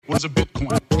a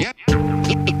Bitcoin. Yeah.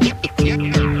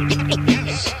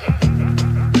 Yes.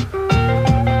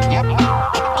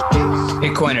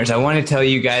 Bitcoiners, I want to tell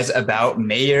you guys about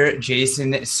Mayor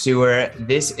Jason Stewart.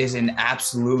 This is an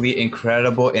absolutely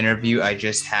incredible interview I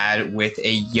just had with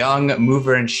a young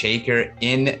mover and shaker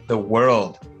in the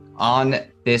world, on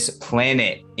this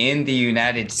planet, in the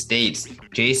United States.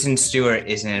 Jason Stewart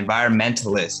is an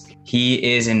environmentalist. He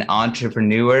is an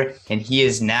entrepreneur, and he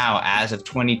is now, as of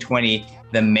 2020,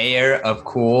 the mayor of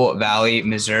Cool Valley,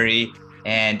 Missouri.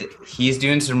 And he's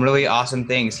doing some really awesome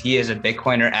things. He is a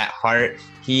Bitcoiner at heart.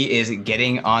 He is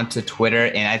getting onto Twitter,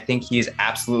 and I think he is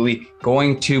absolutely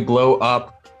going to blow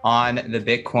up on the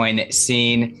Bitcoin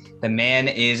scene. The man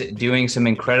is doing some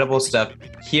incredible stuff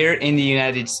here in the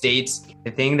United States.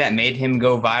 The thing that made him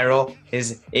go viral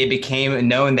is it became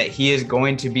known that he is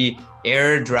going to be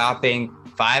airdropping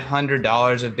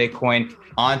 $500 of Bitcoin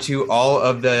onto all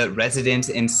of the residents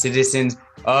and citizens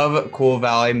of Cool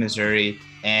Valley, Missouri.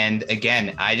 And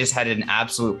again, I just had an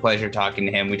absolute pleasure talking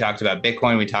to him. We talked about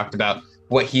Bitcoin. We talked about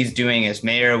what he's doing as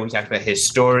mayor. We talked about his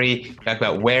story. We talked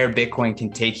about where Bitcoin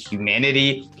can take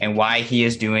humanity and why he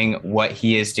is doing what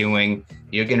he is doing.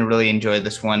 You're going to really enjoy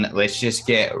this one. Let's just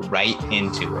get right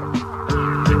into it.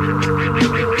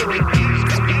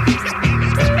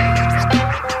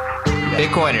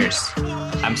 Bitcoiners,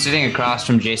 I'm sitting across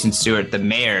from Jason Stewart, the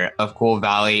mayor of Cool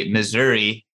Valley,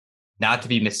 Missouri. Not to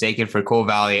be mistaken for Cool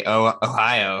Valley,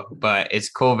 Ohio, but it's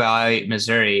Cool Valley,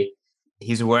 Missouri.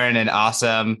 He's wearing an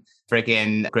awesome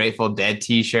freaking Grateful Dead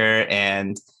t-shirt,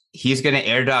 and he's going to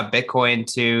airdrop Bitcoin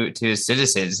to his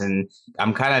citizens. And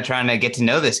I'm kind of trying to get to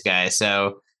know this guy.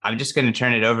 So I'm just going to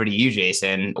turn it over to you,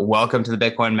 Jason. Welcome to the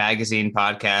Bitcoin Magazine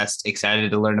podcast.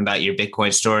 Excited to learn about your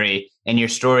Bitcoin story and your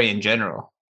story in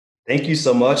general. Thank you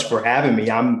so much for having me.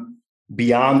 I'm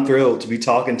beyond thrilled to be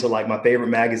talking to like my favorite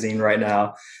magazine right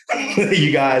now.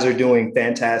 You guys are doing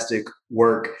fantastic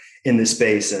work in this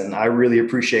space, and I really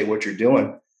appreciate what you're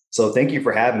doing. So thank you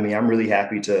for having me. I'm really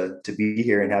happy to be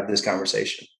here and have this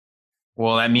conversation.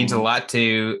 Well, that means a lot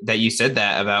that you said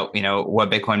that about,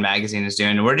 what Bitcoin Magazine is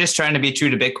doing. We're just trying to be true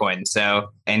to Bitcoin,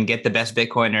 and get the best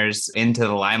Bitcoiners into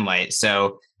the limelight.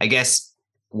 So I guess,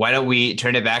 why don't we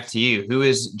turn it back to you? Who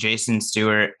is Jason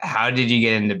Stewart? How did you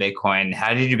get into Bitcoin?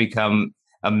 How did you become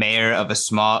a mayor of a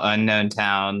small unknown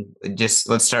town? Just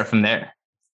let's start from there.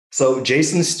 So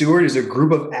Jason Stewart is a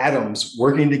group of atoms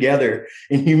working together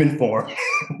in human form.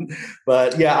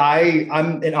 But yeah,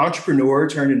 I'm an entrepreneur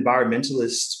turned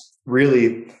environmentalist.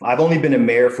 Really, I've only been a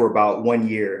mayor for about 1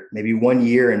 year, maybe 1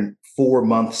 year and 4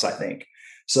 months, I think.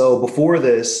 So before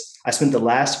this, I spent the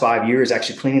last 5 years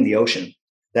actually cleaning the ocean.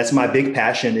 That's my big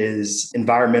passion, is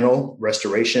environmental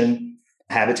restoration,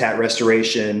 habitat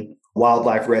restoration,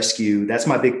 wildlife rescue. That's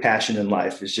my big passion in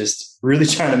life, is just really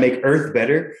trying to make Earth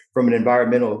better from an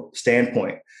environmental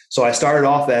standpoint. So I started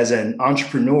off as an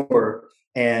entrepreneur,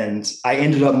 and I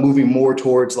ended up moving more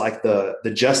towards like the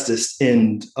justice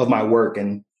end of my work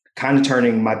and kind of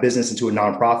turning my business into a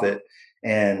nonprofit.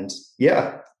 And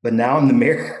yeah, but now I'm the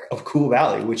mayor of Cool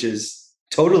Valley, which is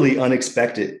totally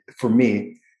unexpected for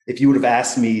me. If you would have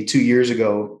asked me 2 years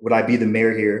ago, would I be the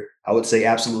mayor here? I would say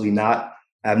absolutely not.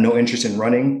 I have no interest in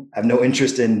running. I have no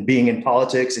interest in being in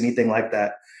politics, anything like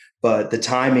that. But the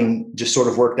timing just sort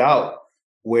of worked out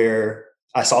where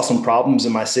I saw some problems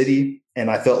in my city,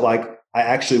 and I felt like I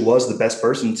actually was the best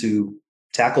person to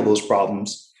tackle those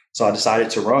problems. So I decided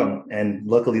to run, and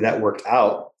luckily that worked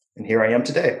out. And here I am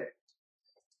today.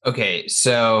 Okay,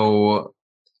 so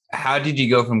how did you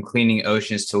go from cleaning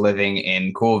oceans to living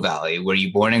in Cool Valley? Were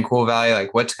you born in Cool Valley?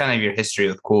 Like, what's kind of your history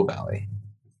with Cool Valley?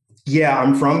 Yeah,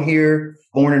 I'm from here,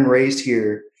 born and raised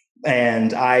here.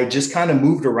 And I just kind of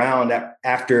moved around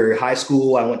after high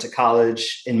school. I went to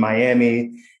college in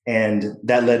Miami, and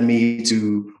that led me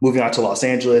to moving out to Los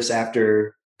Angeles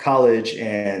after college.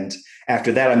 And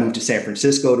after that, I moved to San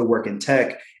Francisco to work in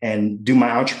tech and do my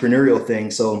entrepreneurial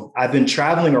thing. So I've been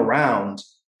traveling around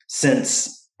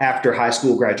since after high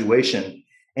school graduation.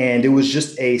 And it was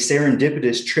just a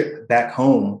serendipitous trip back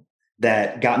home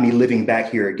that got me living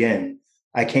back here again.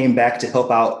 I came back to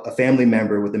help out a family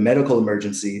member with a medical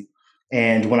emergency.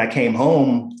 And when I came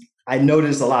home, I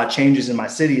noticed a lot of changes in my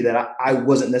city that I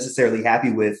wasn't necessarily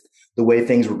happy with the way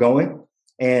things were going.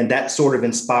 And that sort of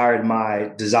inspired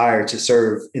my desire to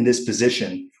serve in this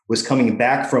position, was coming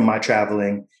back from my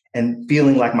traveling and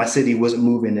feeling like my city wasn't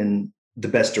moving in the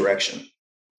best direction.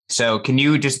 So can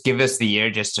you just give us the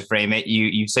year just to frame it?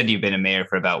 You said you've been a mayor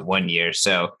for about 1 year.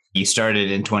 So you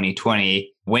started in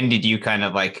 2020. When did you kind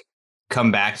of like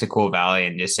come back to Cool Valley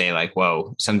and just say like,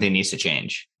 whoa, something needs to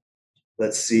change?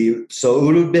 Let's see. So it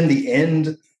would have been the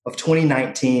end of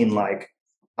 2019, like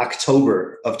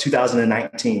October of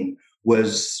 2019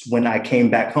 was when I came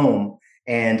back home.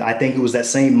 And I think it was that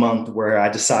same month where I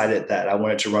decided that I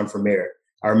wanted to run for mayor.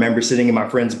 I remember sitting in my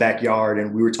friend's backyard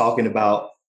and we were talking about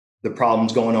the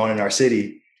problems going on in our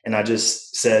city. And I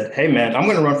just said, hey, man, I'm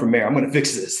going to run for mayor. I'm going to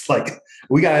fix this. Like,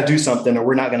 we got to do something or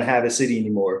we're not going to have a city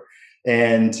anymore.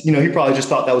 And, he probably just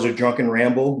thought that was a drunken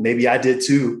ramble. Maybe I did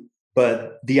too.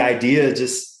 But the idea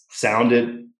just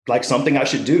sounded like something I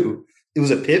should do. It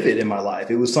was a pivot in my life.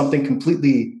 It was something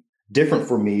completely different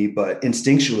for me, but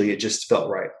instinctually, it just felt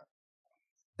right.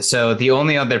 So the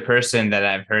only other person that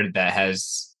I've heard that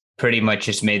has pretty much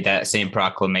just made that same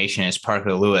proclamation is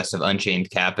Parker Lewis of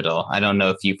Unchained Capital. I don't know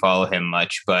if you follow him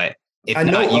much, but if I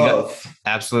not, know you of. got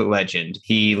absolute legend.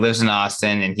 He lives in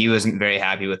Austin and he wasn't very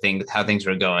happy with how things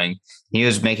were going. He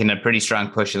was making a pretty strong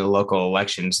push in the local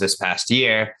elections this past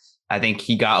year. I think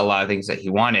he got a lot of things that he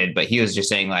wanted, but he was just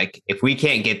saying, like, if we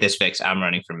can't get this fixed, I'm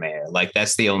running for mayor. Like,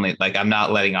 that's the only, like, I'm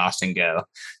not letting Austin go.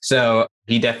 So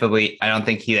he definitely, I don't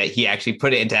think he actually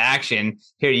put it into action.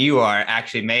 Here you are,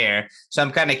 actually mayor. So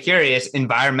I'm kind of curious,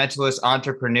 environmentalist,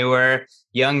 entrepreneur,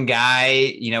 young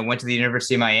guy, went to the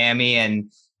University of Miami and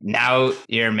now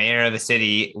you're mayor of the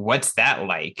city. What's that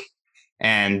like?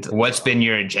 And what's been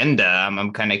your agenda?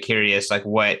 I'm kind of curious, like,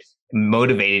 what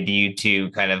motivated you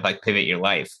to kind of like pivot your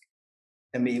life?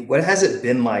 I mean, what has it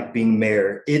been like being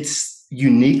mayor? It's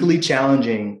uniquely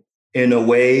challenging in a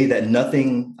way that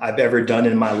nothing I've ever done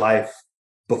in my life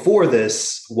before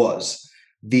this was.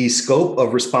 The scope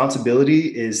of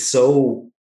responsibility is so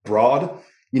broad,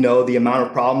 the amount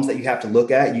of problems that you have to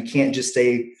look at. You can't just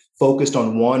stay focused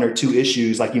on one or two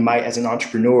issues like you might as an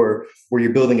entrepreneur where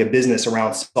you're building a business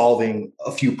around solving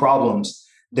a few problems.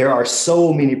 There are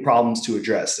so many problems to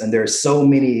address, and there are so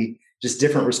many just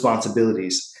different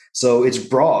responsibilities. So it's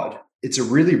broad. It's a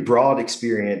really broad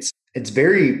experience. It's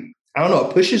very, I don't know,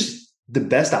 it pushes the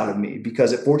best out of me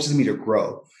because it forces me to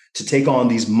grow, to take on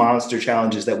these monster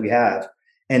challenges that we have.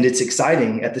 And it's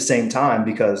exciting at the same time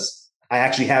because I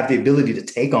actually have the ability to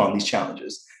take on these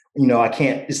challenges.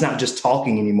 It's not just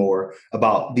talking anymore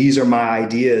about these are my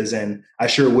ideas and I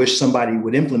sure wish somebody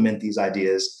would implement these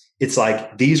ideas. It's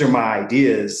like, these are my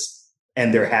ideas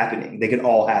and they're happening. They can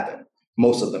all happen.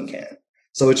 Most of them can.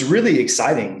 So it's really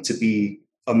exciting to be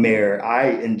a mayor.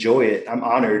 I enjoy it. I'm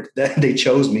honored that they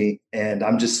chose me. And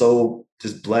I'm just so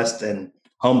blessed and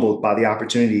humbled by the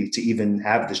opportunity to even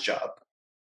have this job.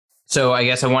 So I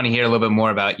guess I want to hear a little bit more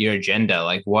about your agenda.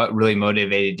 Like, what really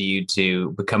motivated you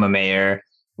to become a mayor?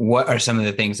 What are some of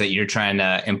the things that you're trying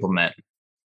to implement?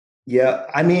 Yeah,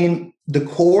 I mean, the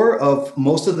core of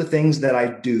most of the things that I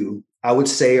do, I would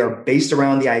say, are based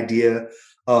around the idea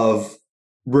of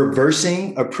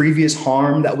reversing a previous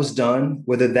harm that was done,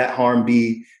 whether that harm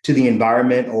be to the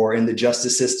environment or in the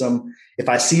justice system. If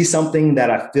I see something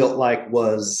that I felt like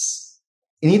was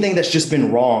anything that's just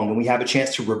been wrong, and we have a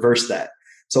chance to reverse that.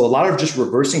 So a lot of just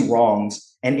reversing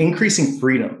wrongs and increasing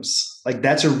freedoms. Like,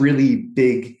 that's a really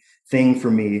big thing for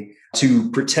me, to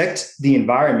protect the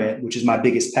environment, which is my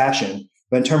biggest passion.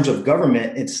 But in terms of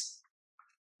government, it's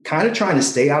kind of trying to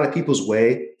stay out of people's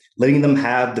way, letting them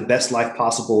have the best life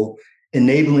possible,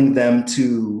 enabling them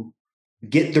to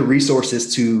get the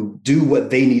resources to do what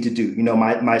they need to do.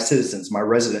 My citizens, my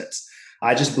residents.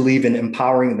 I just believe in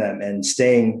empowering them and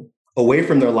staying away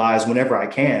from their lives whenever I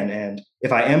can. And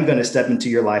if I am going to step into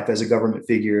your life as a government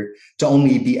figure, to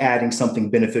only be adding something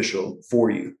beneficial for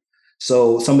you.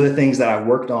 So some of the things that I've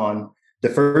worked on, the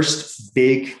first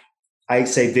big, I'd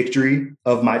say, victory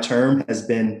of my term has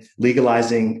been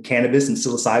legalizing cannabis and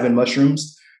psilocybin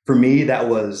mushrooms. For me, that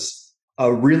was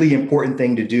a really important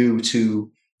thing to do,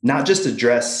 to not just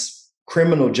address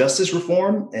criminal justice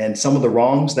reform and some of the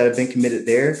wrongs that have been committed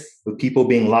there with people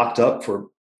being locked up for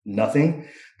nothing,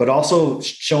 but also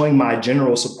showing my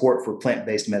general support for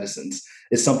plant-based medicines.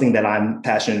 Is something that I'm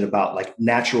passionate about, like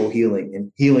natural healing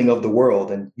and healing of the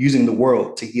world and using the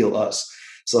world to heal us.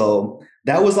 So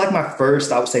that was like my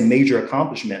first, I would say, major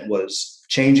accomplishment, was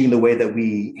changing the way that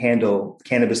we handle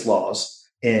cannabis laws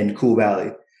in Cool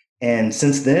Valley. And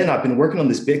since then, I've been working on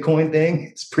this Bitcoin thing.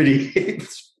 It's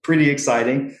pretty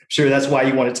exciting. I'm sure that's why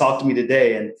you want to talk to me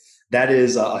today. And that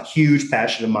is a huge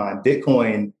passion of mine.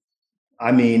 Bitcoin,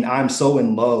 I mean, I'm so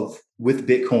in love with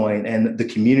Bitcoin and the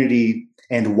community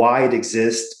and why it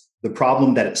exists, the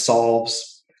problem that it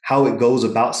solves, how it goes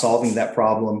about solving that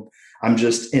problem. I'm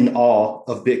just in awe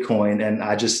of Bitcoin, and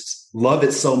I just love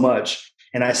it so much.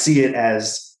 And I see it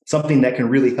as something that can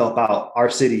really help out our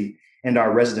city and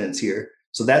our residents here.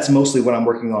 So that's mostly what I'm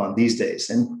working on these days,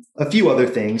 and a few other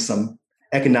things, some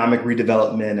economic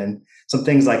redevelopment and some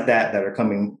things like that that are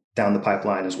coming down the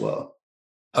pipeline as well.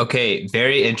 Okay,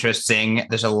 very interesting.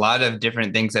 There's a lot of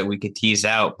different things that we could tease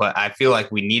out, but I feel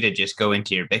like we need to just go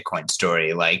into your Bitcoin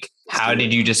story. Like, Let's how do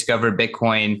did it. you discover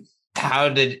Bitcoin? How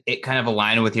did it kind of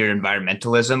align with your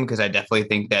environmentalism? Because I definitely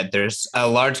think that there's a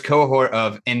large cohort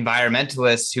of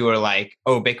environmentalists who are like,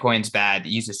 oh, Bitcoin's bad, it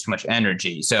uses too much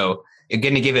energy. So I'm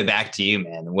going to give it back to you,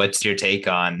 man. What's your take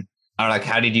on, or like,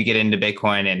 how did you get into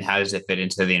Bitcoin and how does it fit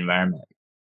into the environment?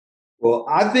 Well,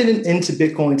 I've been into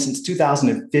Bitcoin since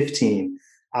 2015.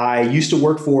 I used to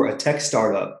work for a tech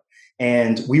startup,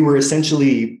 and we were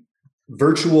essentially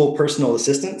virtual personal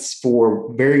assistants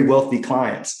for very wealthy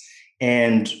clients.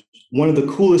 And one of the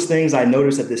coolest things I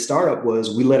noticed at this startup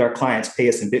was we let our clients pay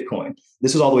us in Bitcoin.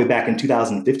 This was all the way back in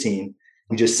 2015.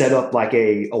 We just set up like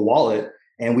a wallet,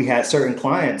 and we had certain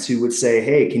clients who would say,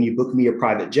 hey, can you book me a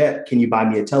private jet? Can you buy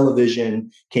me a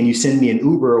television? Can you send me an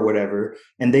Uber or whatever?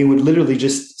 And they would literally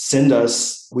just send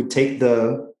us, would take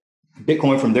the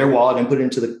Bitcoin from their wallet and put it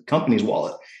into the company's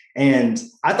wallet. And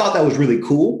I thought that was really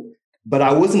cool, but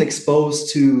I wasn't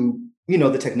exposed to,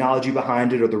 the technology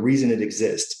behind it or the reason it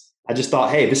exists. I just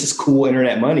thought, hey, this is cool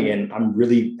internet money, and I'm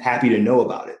really happy to know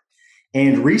about it.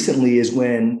 And recently is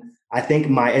when I think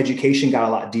my education got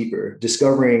a lot deeper,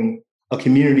 discovering a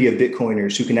community of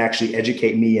Bitcoiners who can actually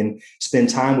educate me and spend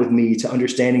time with me to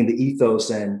understanding the ethos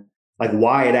and like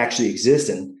why it actually exists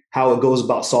and how it goes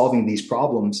about solving these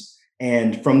problems.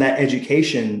 And from that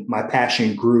education, my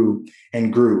passion grew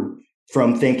and grew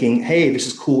from thinking, hey, this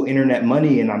is cool internet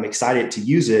money and I'm excited to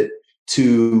use it,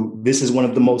 to this is one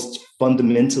of the most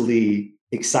fundamentally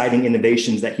exciting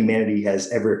innovations that humanity has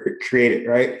ever created,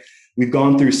 right? We've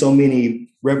gone through so many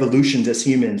revolutions as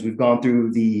humans. We've gone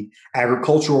through the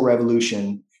agricultural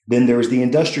revolution, then there was the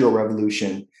industrial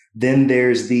revolution, then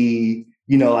there's the,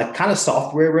 like kind of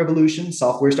software revolution.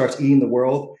 Software starts eating the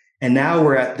world. And now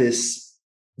we're at this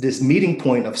meeting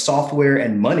point of software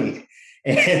and money.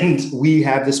 And we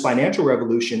have this financial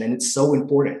revolution, and it's so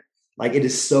important. Like it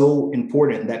is so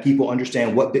important that people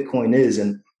understand what Bitcoin is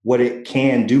and what it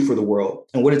can do for the world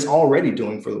and what it's already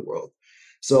doing for the world.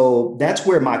 So that's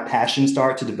where my passion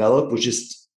started to develop, was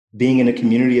just being in a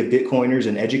community of Bitcoiners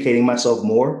and educating myself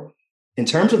more. In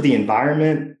terms of the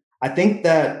environment, I think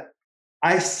that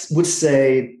would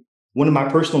say one of my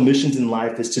personal missions in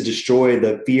life is to destroy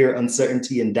the fear,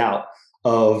 uncertainty, and doubt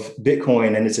of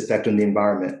Bitcoin and its effect on the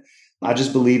environment. I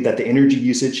just believe that the energy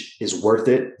usage is worth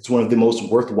it. It's one of the most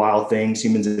worthwhile things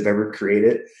humans have ever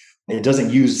created. It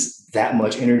doesn't use that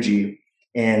much energy,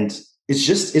 and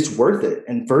it's worth it.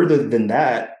 And further than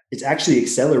that, it's actually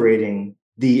accelerating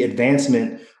the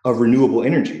advancement of renewable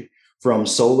energy, from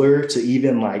solar to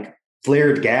even like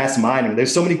flared gas mining.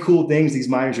 There's so many cool things these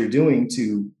miners are doing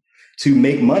to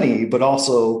make money, but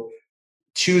also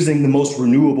choosing the most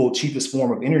renewable, cheapest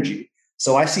form of energy.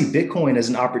 So I see Bitcoin as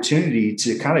an opportunity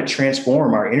to kind of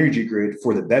transform our energy grid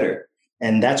for the better.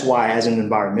 And that's why, as an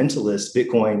environmentalist,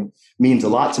 Bitcoin means a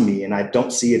lot to me. And I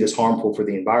don't see it as harmful for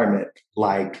the environment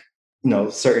like,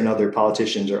 certain other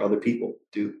politicians or other people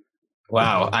do.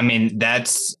 Wow. I mean,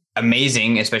 that's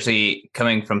amazing, especially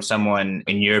coming from someone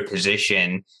in your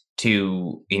position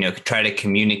to, try to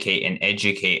communicate and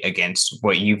educate against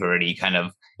what you've already kind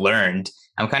of learned.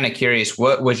 I'm kind of curious,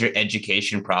 what was your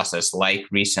education process like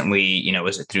recently?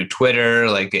 Was it through Twitter?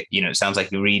 Like, it sounds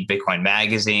like you read Bitcoin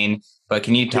Magazine, but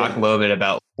can you talk a Yeah. little bit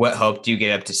about what helped you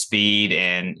get up to speed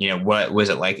and, what was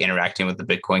it like interacting with the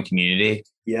Bitcoin community?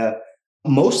 Yeah.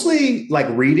 Mostly like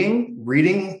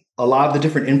reading a lot of the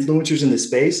different influencers in the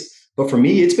space. But for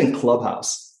me, it's been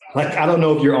Clubhouse. Like, I don't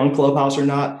know if you're on Clubhouse or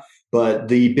not, but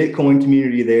the Bitcoin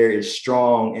community there is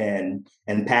strong and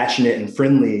passionate and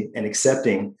friendly and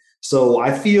accepting. So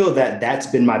I feel that that's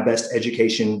been my best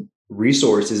education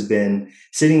resource, has been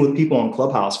sitting with people on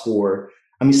Clubhouse for,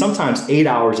 I mean, sometimes 8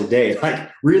 hours a day, like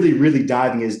really, really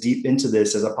diving as deep into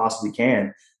this as I possibly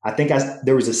can. I think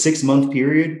there was a 6 month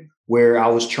period where I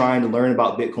was trying to learn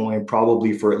about Bitcoin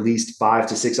probably for at least 5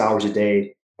 to 6 hours a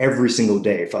day, every single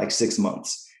day for like 6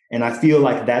 months. And I feel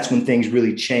like that's when things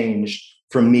really changed,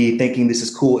 from me thinking this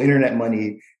is cool internet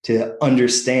money to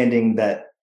understanding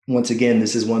that, once again,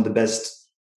 this is one of the best,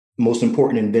 most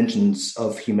important inventions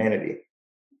of humanity.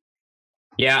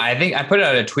 Yeah, I think I put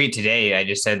out a tweet today. I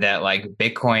just said that like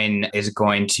Bitcoin is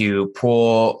going to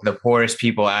pull the poorest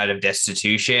people out of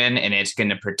destitution and it's going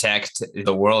to protect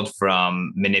the world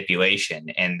from manipulation.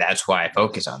 And that's why I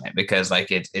focus on it, because like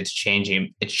it's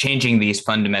changing these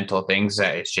fundamental things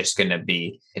that it's just going to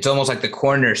be, it's almost like the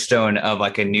cornerstone of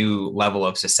like a new level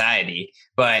of society.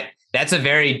 But that's a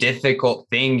very difficult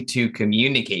thing to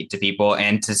communicate to people.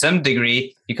 And to some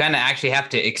degree, you kind of actually have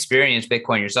to experience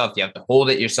Bitcoin yourself. You have to hold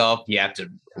it yourself. You have to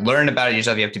learn about it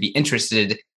yourself. You have to be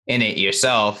interested in it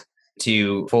yourself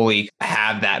to fully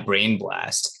have that brain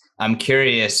blast. I'm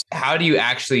curious, how do you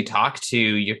actually talk to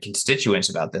your constituents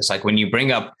about this? Like when you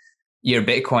bring up your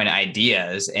Bitcoin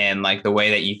ideas and like the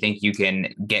way that you think you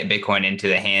can get Bitcoin into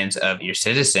the hands of your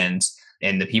citizens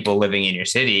and the people living in your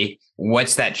city,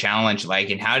 what's that challenge like?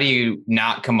 And how do you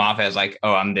not come off as like,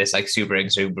 oh, I'm this like super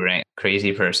exuberant,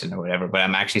 crazy person or whatever, but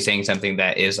I'm actually saying something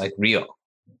that is like real?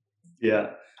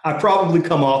 Yeah. I probably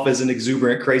come off as an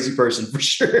exuberant, crazy person for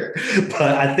sure. But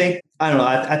I don't know,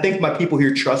 I think my people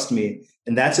here trust me.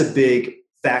 And that's a big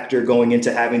factor going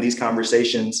into having these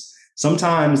conversations.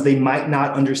 Sometimes they might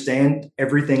not understand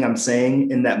everything I'm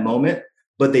saying in that moment,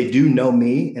 but they do know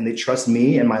me and they trust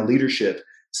me and my leadership.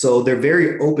 So they're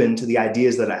very open to the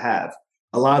ideas that I have.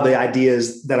 A lot of the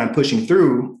ideas that I'm pushing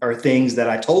through are things that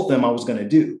I told them I was going to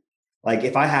do. Like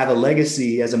if I have a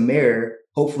legacy as a mayor,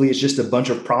 hopefully it's just a bunch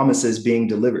of promises being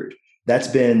delivered. That's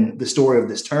been the story of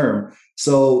this term.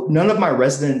 So none of my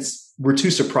residents were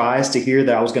too surprised to hear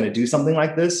that I was going to do something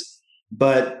like this.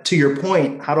 But to your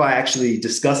point, how do I actually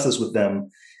discuss this with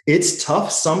them? It's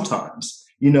tough sometimes.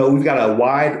 We've got a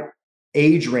wide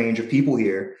age range of people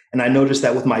here. And I noticed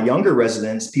that with my younger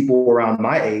residents, people around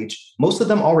my age, most of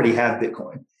them already have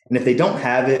Bitcoin. And if they don't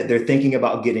have it, they're thinking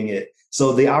about getting it.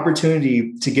 So the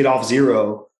opportunity to get off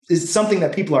zero is something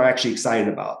that people are actually excited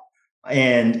about.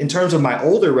 And in terms of my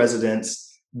older residents,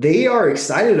 they are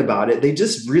excited about it. They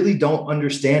just really don't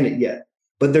understand it yet,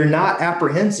 but they're not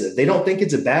apprehensive. They don't think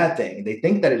it's a bad thing. They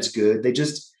think that it's good. They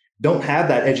just don't have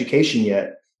that education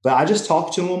yet. But I just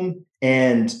talk to them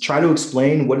and try to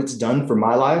explain what it's done for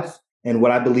my life and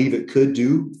what I believe it could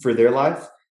do for their life.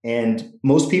 And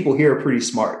most people here are pretty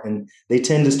smart and they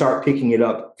tend to start picking it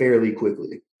up fairly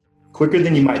quickly, quicker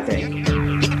than you might think.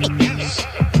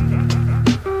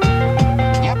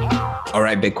 All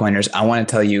right, Bitcoiners, I want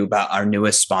to tell you about our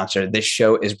newest sponsor. This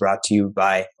show is brought to you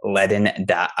by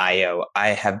Ledn.io. I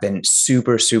have been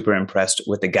super, super impressed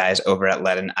with the guys over at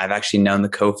Ledn. I've actually known the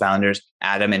co-founders,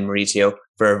 Adam and Mauricio,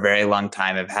 for a very long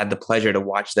time. I've had the pleasure to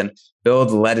watch them build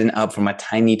Ledn up from a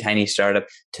tiny, tiny startup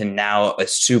to now a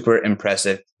super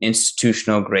impressive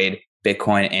institutional grade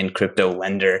Bitcoin and crypto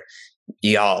lender.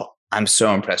 Y'all, I'm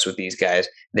so impressed with these guys.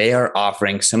 They are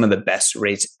offering some of the best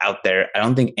rates out there. I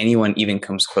don't think anyone even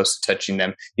comes close to touching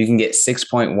them. You can get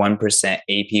 6.1%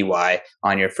 APY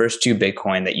on your first 2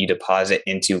 Bitcoin that you deposit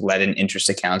into Ledn interest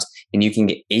accounts, and you can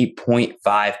get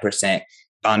 8.5%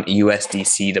 on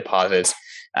USDC deposits.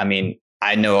 I mean,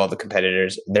 I know all the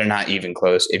competitors. They're not even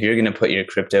close. If you're going to put your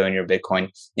crypto and your Bitcoin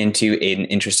into an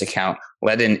interest account,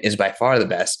 Ledn is by far the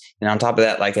best. And on top of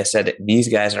that, like I said, these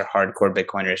guys are hardcore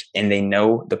Bitcoiners and they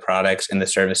know the products and the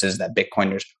services that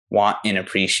Bitcoiners want and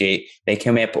appreciate. They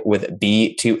come up with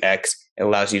B2X. It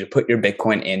allows you to put your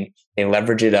Bitcoin in, they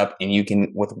leverage it up, and you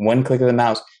can, with one click of the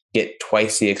mouse, get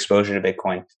twice the exposure to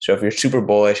Bitcoin. So if you're super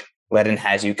bullish, Ledn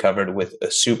has you covered with a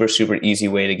super, super easy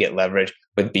way to get leverage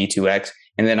with B2X.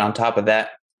 And then on top of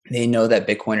that, they know that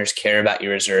Bitcoiners care about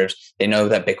your reserves. They know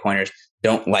that Bitcoiners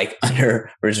don't like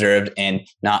under reserved and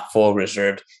not full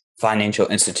reserved financial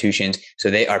institutions.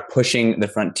 So they are pushing the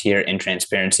frontier in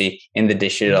transparency in the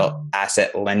digital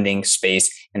asset lending space.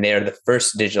 And they are the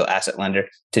first digital asset lender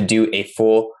to do a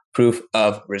full proof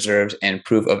of reserves and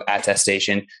proof of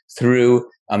attestation through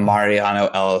a Mariano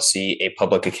LLC, a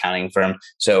public accounting firm.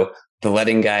 So the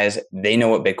Ledn guys, they know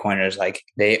what Bitcoiners like.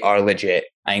 They are legit.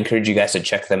 I encourage you guys to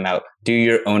check them out. Do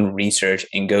your own research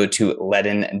and go to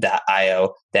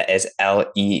Ledn.io. That is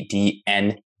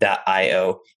LEDN.io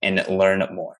and learn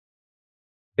more.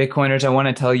 Bitcoiners, I want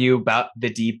to tell you about The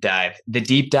Deep Dive. The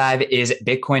Deep Dive is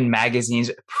Bitcoin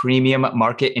Magazine's premium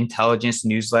market intelligence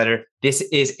newsletter. This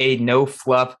is a no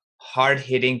fluff,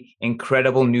 hard-hitting,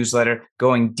 incredible newsletter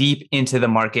going deep into the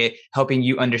market, helping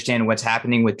you understand what's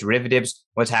happening with derivatives,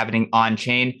 what's happening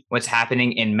on-chain, what's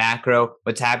happening in macro,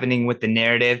 what's happening with the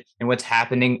narrative, and what's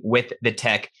happening with the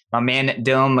tech. My man,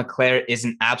 Dylan LeClaire, is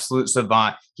an absolute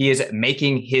savant. He is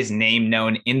making his name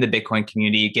known in the Bitcoin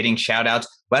community, getting shout-outs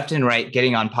left and right,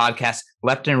 getting on podcasts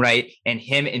left and right, and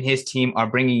him and his team are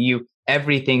bringing you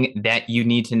everything that you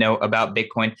need to know about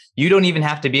Bitcoin. You don't even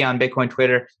have to be on Bitcoin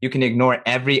Twitter. You can ignore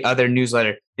every other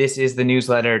newsletter. This is the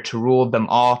newsletter to rule them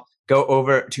all. Go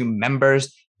over to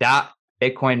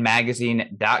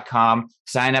members.bitcoinmagazine.com.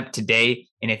 Sign up today.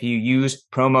 And if you use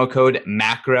promo code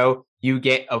MACRO, you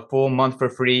get a full month for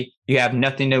free. You have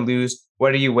nothing to lose.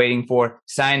 What are you waiting for?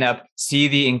 Sign up. See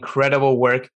the incredible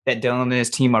work that Dylan and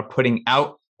his team are putting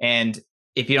out. And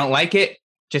if you don't like it,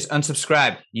 just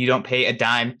unsubscribe. You don't pay a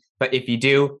dime. But if you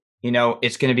do, you know,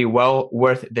 it's going to be well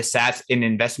worth the sats in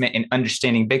investment in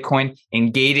understanding Bitcoin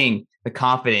and gaining the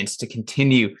confidence to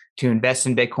continue to invest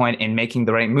in Bitcoin and making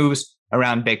the right moves.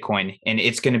 around Bitcoin, and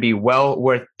it's going to be well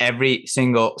worth every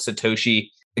single Satoshi.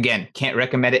 Again, can't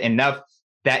recommend it enough.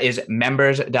 That is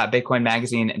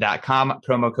members.bitcoinmagazine.com,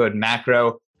 promo code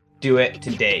macro. Do it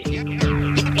today.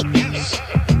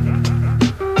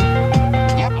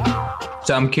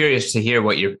 So I'm curious to hear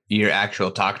what your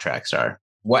actual talk tracks are.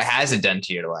 What has it done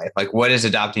to your life? Like, what has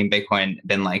adopting Bitcoin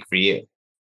been like for you?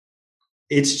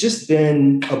 It's just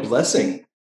been a blessing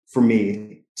for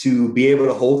me to be able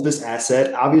to hold this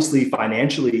asset. Obviously,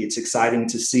 financially, it's exciting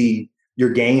to see your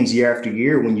gains year after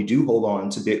year when you do hold on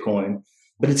to Bitcoin.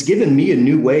 But it's given me a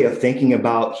new way of thinking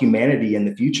about humanity in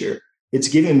the future. It's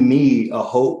given me a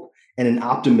hope and an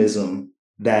optimism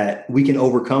that we can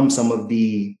overcome some of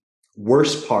the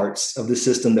worst parts of the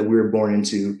system that we were born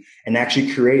into and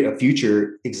actually create a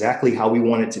future exactly how we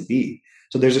want it to be.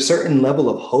 So there's a certain level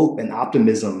of hope and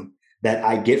optimism that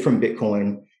I get from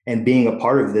Bitcoin and being a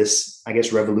part of this, I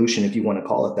guess, revolution, if you want to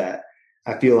call it that.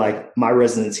 I feel like my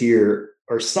residents here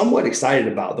are somewhat excited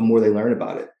about the more they learn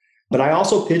about it. But I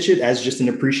also pitch it as just an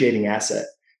appreciating asset.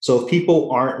 So if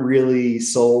people aren't really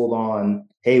sold on,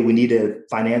 hey, we need a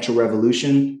financial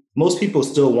revolution, most people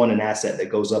still want an asset that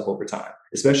goes up over time,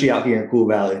 especially out here in Cool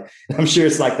Valley. And I'm sure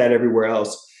it's like that everywhere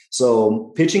else.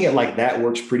 So pitching it like that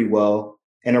works pretty well.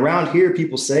 And around here,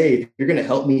 people say, if you're going to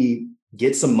help me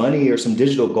get some money or some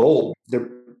digital gold, they're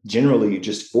generally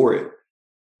just for it.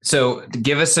 So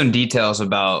give us some details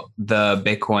about the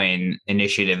Bitcoin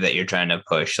initiative that you're trying to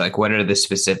push. Like, what are the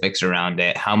specifics around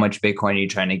it? How much Bitcoin are you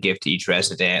trying to give to each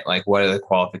resident? Like, what are the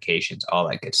qualifications? All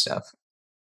that good stuff.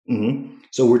 Mm-hmm.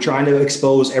 So we're trying to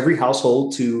expose every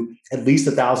household to at least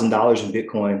 $1,000 in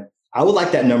Bitcoin. I would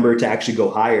like that number to actually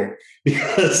go higher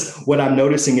because what I'm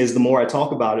noticing is the more I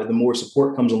talk about it, the more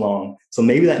support comes along. So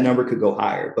maybe that number could go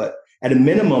higher. But at a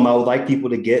minimum, I would like people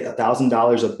to get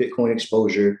 $1,000 of Bitcoin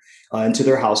exposure into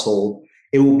their household.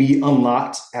 It will be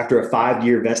unlocked after a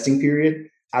 5-year vesting period.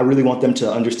 I really want them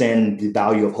to understand the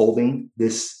value of holding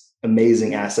this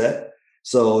amazing asset.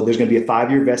 So there's going to be a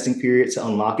 5-year vesting period to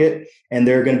unlock it. And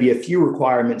there are going to be a few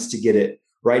requirements to get it.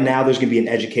 Right now, there's going to be an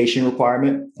education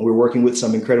requirement. And we're working with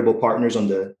some incredible partners on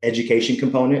the education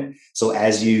component. So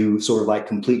as you sort of like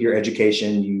complete your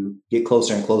education, you get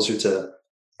closer and closer to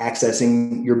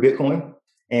accessing your Bitcoin.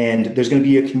 And there's going to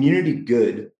be a community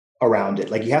good around it.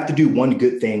 Like you have to do one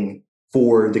good thing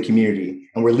for the community.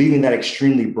 And we're leaving that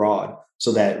extremely broad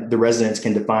so that the residents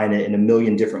can define it in a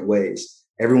million different ways.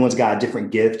 Everyone's got a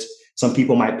different gift. Some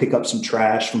people might pick up some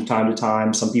trash from time to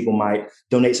time. Some people might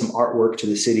donate some artwork to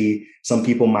the city. Some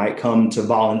people might come to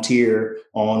volunteer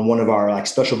on one of our like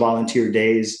special volunteer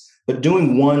days, but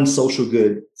doing one social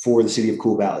good for the city of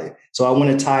Cool Valley. So I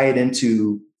want to tie it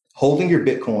into holding your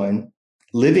Bitcoin,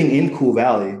 living in Cool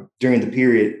Valley during the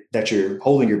period that you're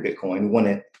holding your Bitcoin. We want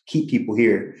to keep people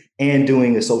here and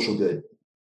doing a social good.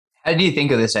 How do you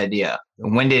think of this idea?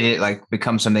 When did it like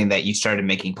become something that you started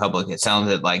making public? It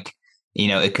sounded like, you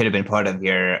know, it could have been part of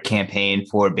your campaign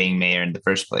for being mayor in the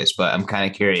first place, but I'm kind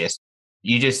of curious.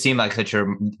 You just seem like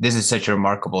this is such a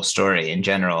remarkable story in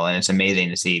general. And it's amazing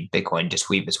to see Bitcoin just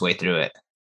weave its way through it.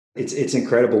 It's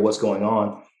incredible what's going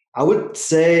on. I would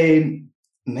say,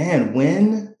 man,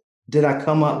 when did I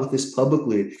come up with this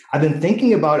publicly? I've been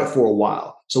thinking about it for a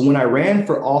while. So when I ran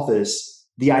for office,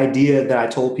 the idea that I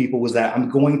told people was that I'm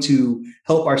going to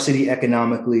help our city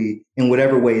economically in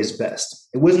whatever way is best.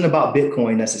 It wasn't about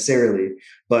Bitcoin necessarily,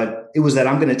 but it was that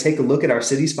I'm going to take a look at our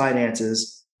city's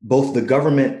finances, both the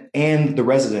government and the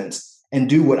residents, and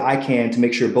do what I can to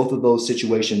make sure both of those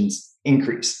situations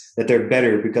increase, that they're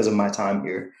better because of my time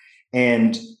here.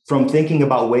 And from thinking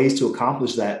about ways to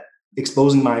accomplish that,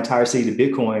 exposing my entire city to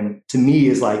Bitcoin, to me,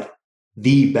 is like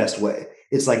the best way.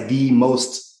 It's like the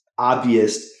most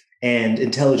obvious and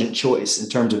intelligent choice in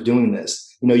terms of doing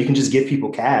this. You know, you can just give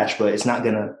people cash, but it's not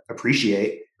going to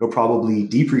appreciate. It'll probably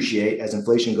depreciate as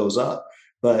inflation goes up.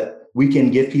 But we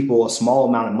can give people a small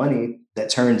amount of money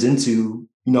that turns into,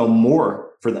 you know,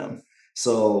 more for them.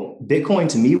 So Bitcoin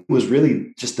to me was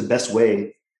really just the best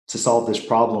way to solve this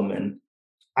problem. And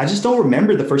I just don't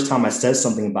remember the first time I said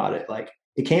something about it. Like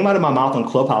it came out of my mouth on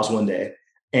Clubhouse one day.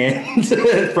 And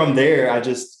from there, I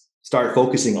just started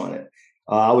focusing on it.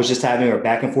 I was just having a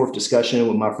back and forth discussion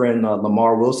with my friend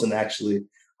Lamar Wilson, actually.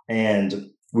 And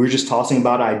we were just tossing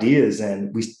about ideas.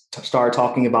 And we started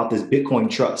talking about this Bitcoin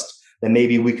trust, that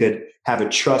maybe we could have a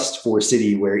trust for a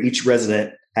city where each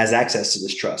resident has access to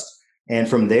this trust. And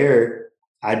from there,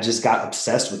 I just got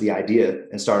obsessed with the idea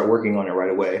and started working on it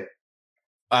right away.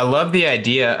 I love the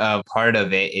idea of part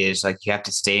of it is like you have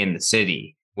to stay in the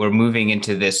city. We're moving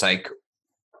into this like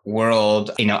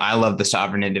world, you know, I love the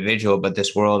sovereign individual, but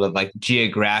this world of like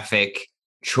geographic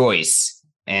choice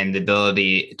and the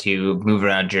ability to move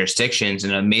around jurisdictions.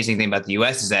 And the amazing thing about the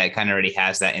US is that it kind of already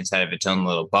has that inside of its own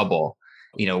little bubble.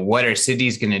 What are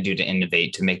cities going to do to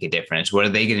innovate, to make a difference? What are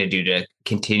they going to do to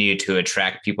continue to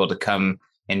attract people to come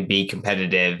and be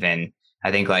competitive? And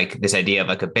I think like this idea of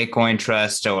like a Bitcoin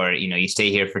trust, or, you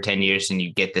stay here for 10 years and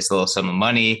you get this little sum of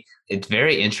money. It's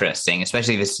very interesting,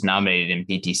 especially if it's denominated in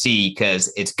BTC,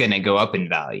 because it's going to go up in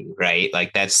value, right?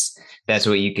 Like that's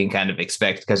what you can kind of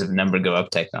expect because of the number go up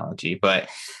technology. But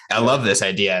I love this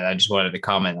idea, and I just wanted to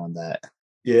comment on that.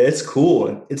 Yeah, it's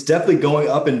cool. It's definitely going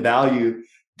up in value.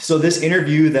 So this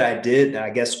interview that I did,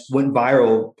 I guess, went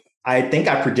viral. I think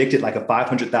I predicted like a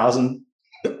 500,000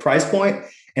 price point,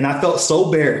 and I felt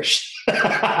so bearish.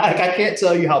 Like, I can't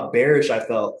tell you how bearish I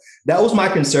felt. That was my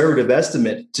conservative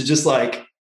estimate, to just like,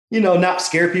 not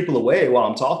scare people away while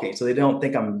I'm talking, so they don't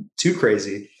think I'm too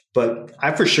crazy. But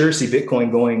I for sure see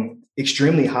Bitcoin going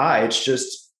extremely high.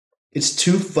 It's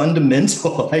too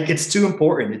fundamental. Like, it's too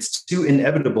important. It's too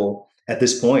inevitable at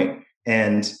this point.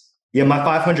 And yeah, my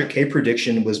 500K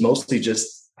prediction was mostly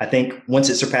just, I think once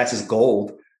it surpasses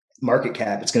gold market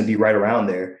cap, it's going to be right around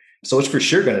there. So it's for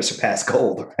sure going to surpass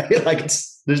gold, right? Like,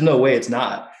 there's no way it's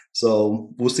not. So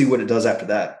we'll see what it does after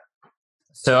that.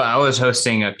 So I was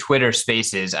hosting a Twitter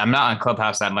Spaces. I'm not on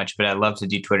Clubhouse that much, but I love to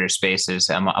do Twitter Spaces.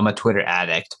 I'm a Twitter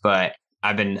addict, but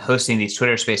I've been hosting these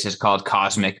Twitter Spaces called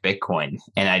Cosmic Bitcoin.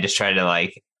 And I just try to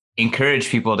like encourage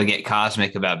people to get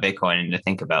cosmic about Bitcoin and to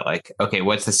think about like, okay,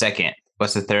 what's the second?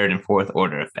 What's the third and fourth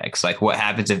order effects? Like, what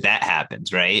happens if that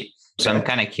happens, right? So I'm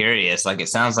kind of curious. Like, it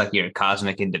sounds like you're a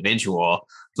cosmic individual.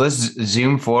 Let's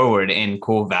zoom forward in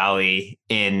Cool Valley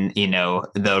in,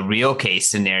 the real case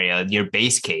scenario, your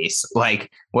base case.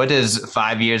 Like, what does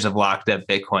 5 years of locked up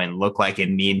Bitcoin look like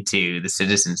and mean to the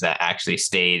citizens that actually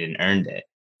stayed and earned it?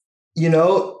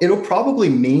 It'll probably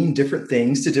mean different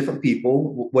things to different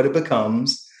people, what it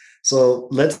becomes. So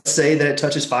let's say that it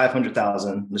touches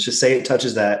 500,000. Let's just say it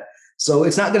touches that. So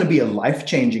it's not going to be a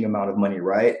life-changing amount of money,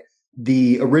 right?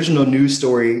 The original news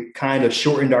story kind of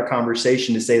shortened our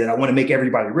conversation to say that I want to make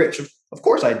everybody rich. Of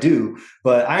course I do,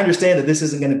 but I understand that this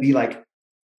isn't going to be like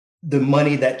the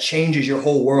money that changes your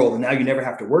whole world and now you never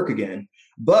have to work again.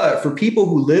 But for people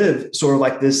who live sort of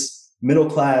like this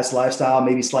middle-class lifestyle,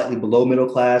 maybe slightly below middle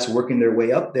class, working their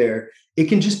way up there, it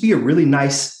can just be a really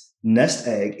nice nest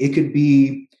egg. It could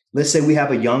be, let's say we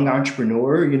have a young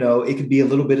entrepreneur, it could be a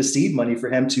little bit of seed money for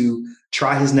him to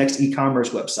try his next e-commerce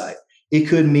website. It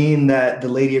could mean that the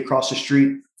lady across the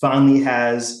street finally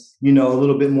has, a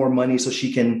little bit more money so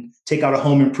she can take out a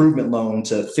home improvement loan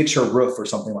to fix her roof or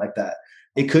something like that.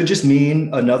 It could just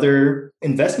mean another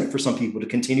investment for some people to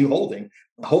continue holding.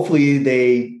 Hopefully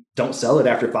they don't sell it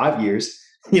after 5 years.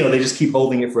 They just keep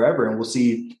holding it forever, and we'll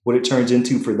see what it turns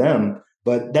into for them.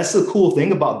 But that's the cool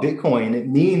thing about Bitcoin. It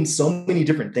means so many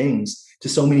different things to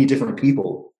so many different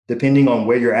people, depending on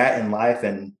where you're at in life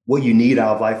and what you need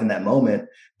out of life in that moment.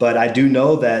 But I do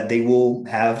know that they will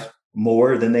have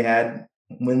more than they had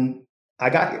when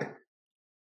I got here.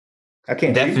 I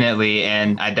can't definitely.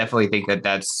 And I definitely think that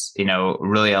that's,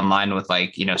 really in line with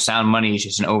like, sound money is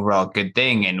just an overall good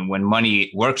thing. And when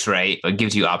money works right, it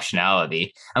gives you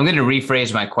optionality. I'm going to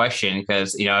rephrase my question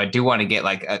because, I do want to get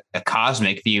like a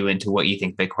cosmic view into what you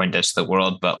think Bitcoin does to the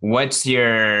world. But when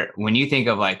you think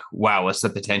of like, wow, what's the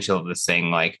potential of this thing?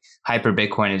 Like hyper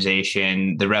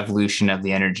Bitcoinization, the revolution of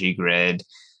the energy grid,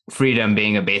 freedom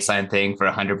being a baseline thing for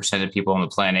 100% of people on the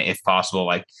planet, if possible.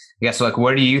 Like, I guess, like,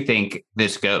 where do you think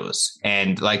this goes?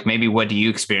 And like, maybe what do you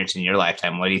experience in your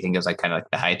lifetime? What do you think is like kind of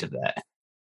like the height of that?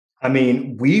 I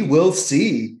mean, we will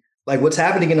see. Like, what's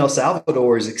happening in El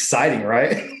Salvador is exciting,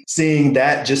 right? Seeing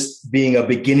that just being a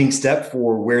beginning step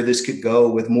for where this could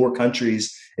go with more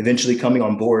countries eventually coming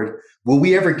on board. Will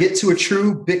we ever get to a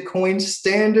true Bitcoin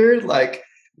standard? Like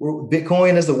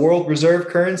Bitcoin as the world reserve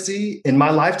currency in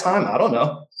my lifetime? I don't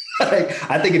know.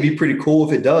 I think it'd be pretty cool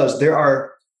if it does. There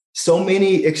are so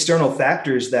many external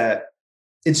factors that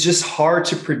it's just hard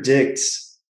to predict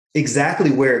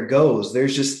exactly where it goes.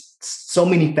 There's just so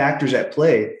many factors at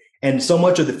play, and so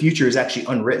much of the future is actually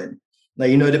unwritten. Like,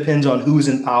 it depends on who's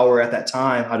in power at that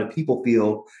time. How do people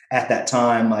feel at that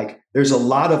time? Like, there's a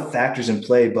lot of factors in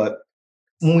play. But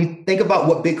when we think about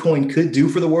what Bitcoin could do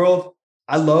for the world,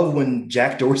 I love when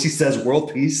Jack Dorsey says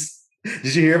world peace.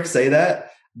 Did you hear him say that?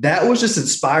 That was just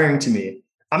inspiring to me.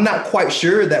 I'm not quite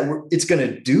sure that it's going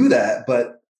to do that,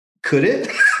 but could it?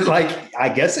 Like, I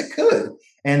guess it could.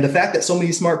 And the fact that so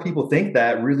many smart people think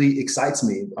that really excites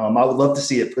me. I would love to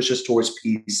see it push us towards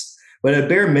peace. But at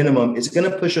bare minimum, it's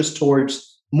going to push us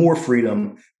towards more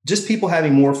freedom, just people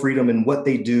having more freedom in what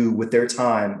they do with their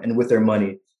time and with their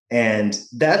money. And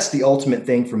that's the ultimate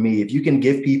thing for me. If you can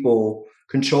give people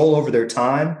control over their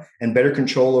time and better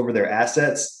control over their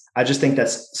assets, I just think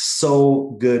that's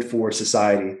so good for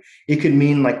society. It could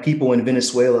mean like people in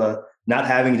Venezuela not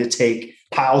having to take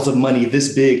piles of money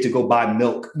this big to go buy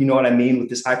milk. You know what I mean? With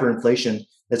this hyperinflation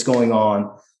that's going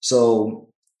on. So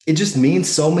it just means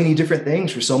so many different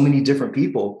things for so many different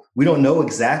people. We don't know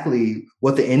exactly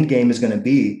what the end game is going to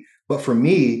be. But for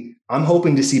me, I'm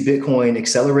hoping to see Bitcoin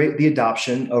accelerate the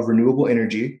adoption of renewable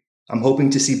energy. I'm hoping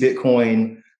to see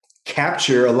Bitcoin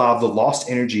capture a lot of the lost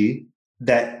energy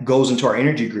that goes into our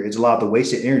energy grids, a lot of the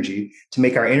wasted energy to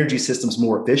make our energy systems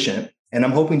more efficient. And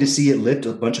I'm hoping to see it lift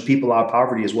a bunch of people out of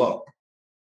poverty as well.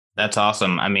 That's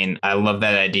awesome. I mean, I love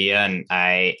that idea, and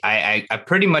I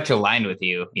pretty much aligned with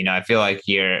you. You know, I feel like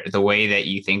the way that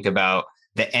you think about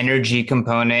the energy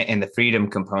component and the freedom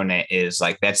component is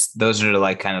like those are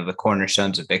like kind of the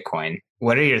cornerstones of Bitcoin.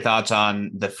 What are your thoughts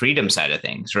on the freedom side of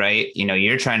things, right? You know,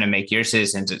 you're trying to make your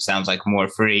citizens, it sounds like, more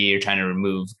free. You're trying to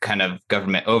remove kind of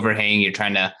government overhang. You're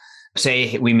trying to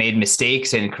say we made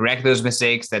mistakes and correct those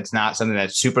mistakes. That's not something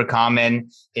that's super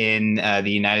common in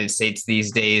the United States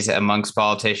these days amongst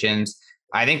politicians.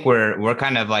 I think we're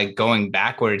kind of like going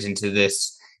backwards into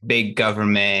this big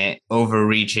government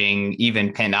overreaching,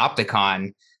 even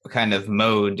panopticon kind of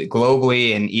mode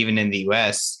globally and even in the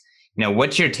US. You know,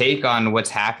 what's your take on what's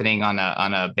happening on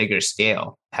a bigger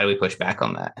scale? How do we push back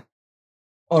on that?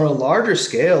 On a larger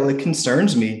scale, it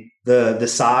concerns me the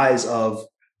size of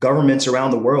governments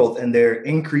around the world and their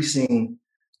increasing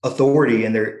authority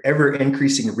and their ever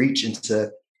increasing reach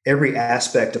into every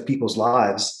aspect of people's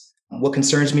lives. What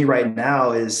concerns me right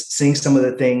now is seeing some of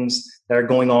the things that are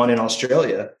going on in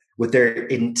Australia with their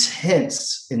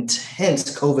intense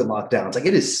COVID lockdowns. Like,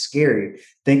 it is scary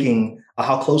thinking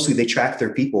how closely they track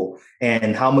their people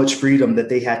and how much freedom that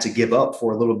they had to give up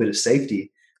for a little bit of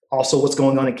safety. Also, what's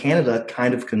going on in Canada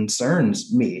kind of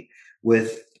concerns me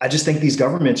I just think these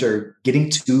governments are getting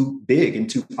too big and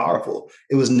too powerful.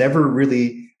 It was never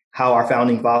really how our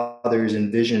founding fathers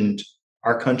envisioned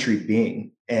our country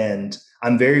being. And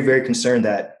I'm very, very concerned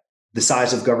that the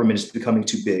size of government is becoming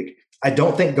too big. I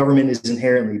don't think government is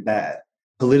inherently bad.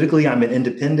 Politically, I'm an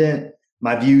independent.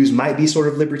 My views might be sort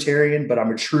of libertarian, but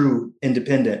I'm a true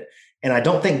independent. And I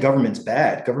don't think government's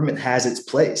bad. Government has its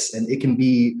place and it can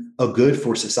be a good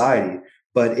for society.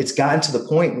 But it's gotten to the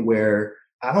point where,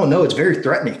 I don't know, it's very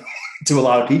threatening to a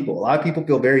lot of people. A lot of people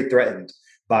feel very threatened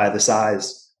by the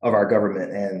size of our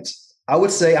government. And I would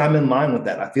say I'm in line with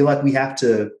that. I feel like we have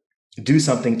to do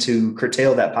something to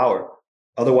curtail that power.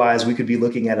 Otherwise, we could be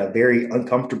looking at a very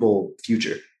uncomfortable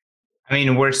future. I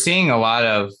mean, we're seeing a lot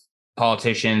of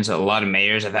politicians, a lot of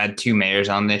mayors. I've had 2 mayors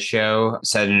on this show,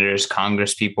 senators,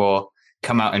 Congress people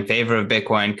come out in favor of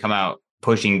Bitcoin, come out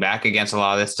pushing back against a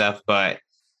lot of this stuff. But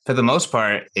for the most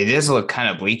part, it does look kind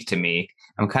of bleak to me.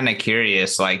 I'm kind of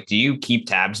curious, like, do you keep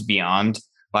tabs beyond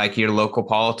like your local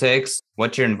politics?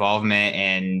 What's your involvement?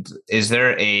 And is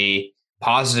there a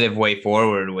positive way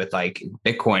forward with like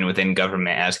Bitcoin within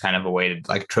government as kind of a way to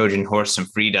like Trojan horse some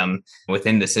freedom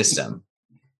within the system?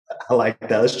 I like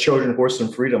that. Let's Trojan horse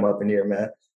some freedom up in here, man.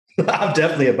 I'm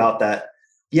definitely about that.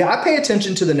 Yeah, I pay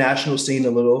attention to the national scene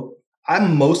a little.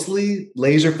 I'm mostly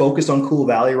laser focused on Cool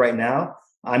Valley right now.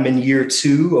 I'm in year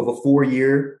 2 of a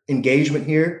 4-year engagement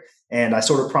here. And I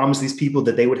sort of promised these people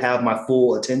that they would have my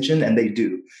full attention, and they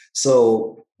do.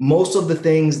 So most of the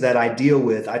things that I deal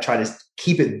with, I try to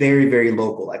keep it very, very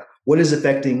local. Like, what is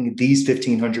affecting these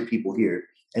 1,500 people here?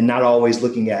 And not always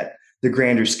looking at the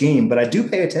grander scheme. But I do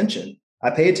pay attention. I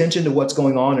pay attention to what's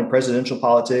going on in presidential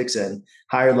politics and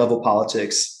higher level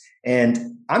politics.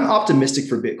 And I'm optimistic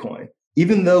for Bitcoin.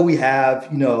 Even though we have,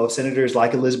 senators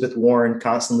like Elizabeth Warren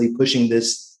constantly pushing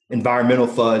this environmental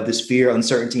FUD, this fear,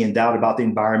 uncertainty, and doubt about the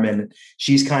environment,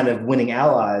 she's kind of winning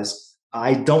allies.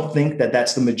 I don't think that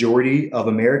that's the majority of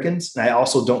Americans. And I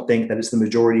also don't think that it's the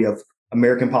majority of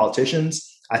American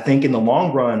politicians. I think in the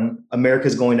long run, America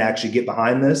is going to actually get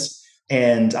behind this.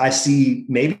 And I see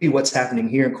maybe what's happening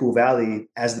here in Cool Valley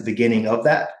as the beginning of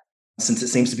that, since it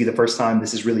seems to be the first time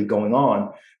this is really going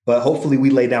on. But hopefully we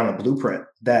lay down a blueprint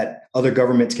that other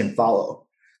governments can follow.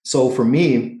 So for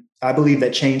me, I believe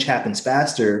that change happens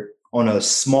faster on a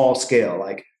small scale.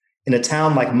 Like in a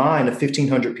town like mine of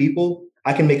 1,500 people,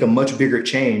 I can make a much bigger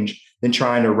change than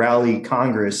trying to rally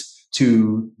Congress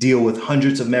to deal with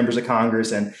hundreds of members of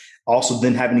Congress and also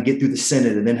then having to get through the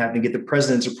Senate and then having to get the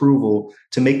president's approval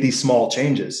to make these small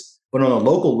changes. But on a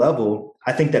local level,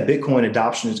 I think that Bitcoin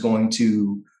adoption is going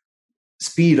to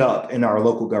speed up in our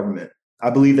local government. I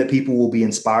believe that people will be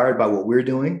inspired by what we're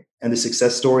doing and the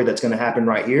success story that's going to happen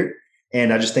right here.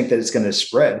 And I just think that it's going to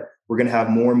spread. We're going to have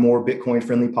more and more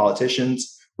Bitcoin-friendly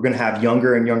politicians. we're going to have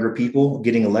younger and younger people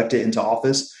getting elected into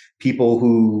office, people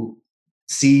who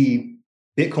see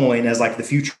Bitcoin as like the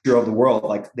future of the world.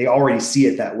 Like they already see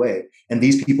it that way. And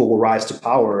these people will rise to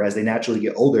power as they naturally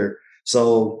get older.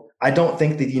 So I don't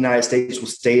think that the United States will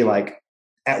stay like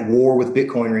at war with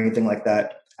Bitcoin or anything like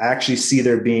that. I actually see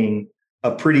there being a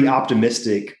pretty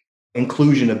optimistic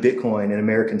inclusion of Bitcoin in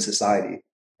American society.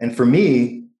 And for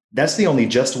me, that's the only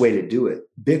just way to do it.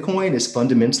 Bitcoin is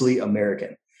fundamentally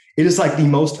American. It is like the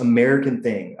most American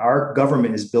thing. Our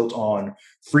government is built on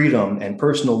freedom and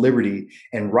personal liberty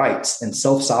and rights and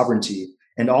self-sovereignty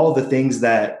and all of the things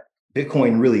that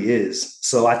Bitcoin really is.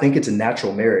 So I think it's a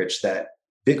natural marriage that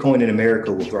Bitcoin in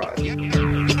America will thrive.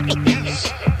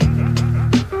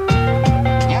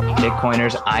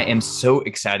 Bitcoiners, I am so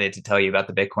excited to tell you about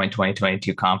the Bitcoin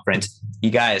 2022 conference. You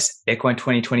guys, Bitcoin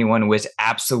 2021 was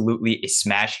absolutely a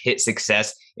smash hit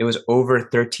success. It was over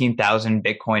 13,000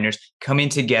 Bitcoiners coming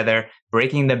together,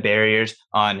 breaking the barriers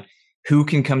on who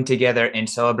can come together and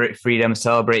celebrate freedom,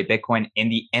 celebrate Bitcoin,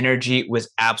 and the energy was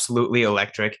absolutely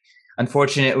electric.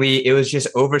 Unfortunately, it was just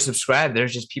oversubscribed.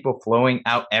 There's just people flowing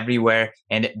out everywhere.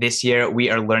 And this year we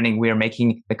are learning, we are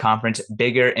making the conference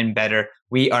bigger and better.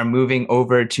 We are moving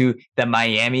over to the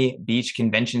Miami Beach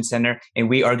Convention Center, and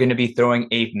we are going to be throwing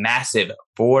a massive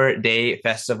 4-day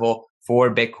festival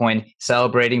for Bitcoin,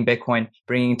 celebrating Bitcoin,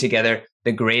 bringing together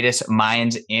the greatest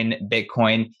minds in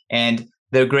Bitcoin and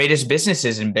the greatest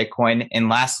businesses in Bitcoin. And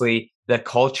lastly, the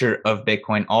culture of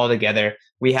Bitcoin all together.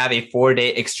 We have a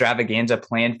 4-day extravaganza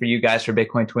planned for you guys for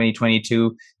Bitcoin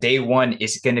 2022. Day 1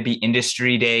 is going to be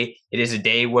Industry Day. It is a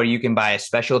day where you can buy a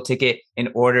special ticket in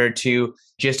order to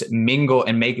just mingle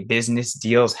and make business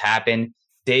deals happen.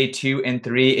 Day 2 and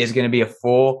 3 is going to be a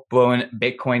full-blown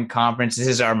Bitcoin conference. This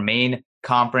is our main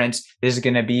conference. This is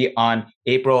going to be on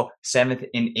April 7th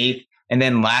and 8th. And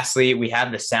then lastly, we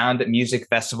have the Sound Music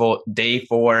Festival, Day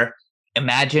 4.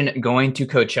 Imagine going to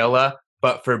Coachella,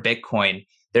 but for Bitcoin.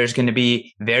 There's going to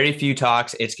be very few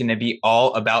talks. It's going to be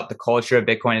all about the culture of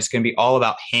Bitcoin. It's going to be all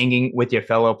about hanging with your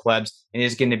fellow plebs. It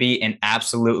is going to be an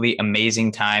absolutely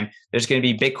amazing time. There's going to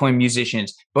be Bitcoin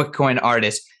musicians, Bitcoin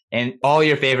artists, and all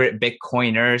your favorite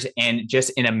Bitcoiners, and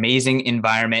just an amazing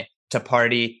environment to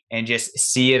party and just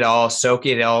see it all, soak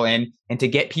it all in, and to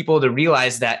get people to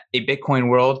realize that a Bitcoin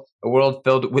world, a world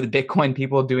filled with Bitcoin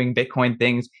people doing Bitcoin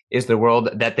things, is the world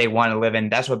that they want to live in.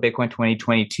 That's what Bitcoin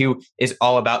 2022 is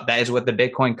all about. That is what the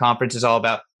Bitcoin conference is all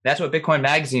about. That's what Bitcoin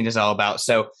Magazine is all about.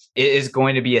 So it is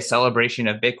going to be a celebration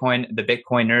of Bitcoin, the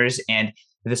Bitcoiners, and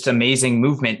this amazing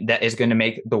movement that is going to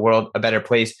make the world a better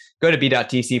place. Go to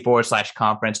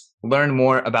b.tc/conference, learn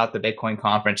more about the Bitcoin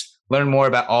conference, learn more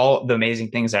about all the amazing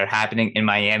things that are happening in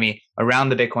Miami around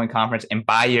the Bitcoin conference, and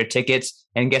buy your tickets.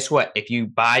 And guess what? If you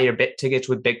buy your tickets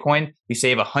with Bitcoin, you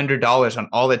save $100 on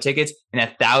all the tickets and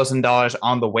 $1,000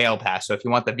 on the whale pass. So if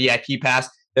you want the VIP pass,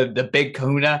 the big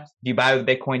kahuna, if you buy with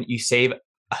Bitcoin, you save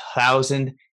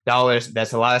 $1,000.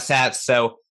 That's a lot of sats.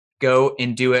 So go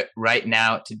and do it right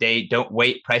now today. Don't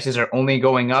wait. Prices are only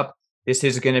going up. This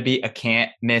is going to be a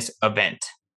can't miss event.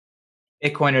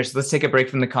 Bitcoiners, let's take a break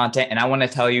from the content, and I want to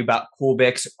tell you about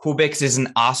Coolbix. Coolbix is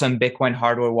an awesome Bitcoin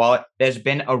hardware wallet that has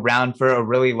been around for a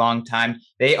really long time.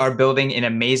 They are building an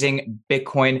amazing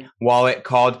Bitcoin wallet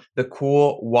called the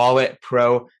Cool Wallet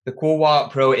Pro. The Cool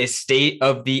Wallet Pro is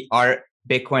state-of-the-art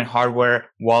Bitcoin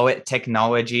hardware wallet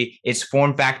technology. Its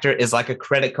form factor is like a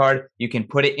credit card. You can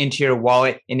put it into your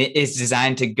wallet, and it is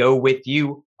designed to go with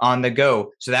you on the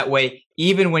go. So that way,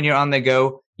 even when you're on the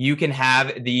go, you can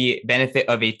have the benefit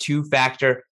of a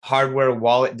 2-factor hardware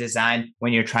wallet design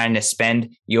when you're trying to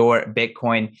spend your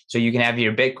Bitcoin. So you can have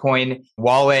your Bitcoin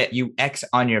wallet UX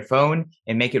on your phone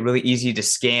and make it really easy to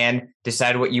scan,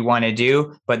 decide what you want to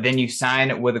do, but then you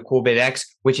sign with a CoolBitX,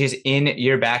 which is in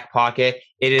your back pocket.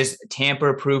 It is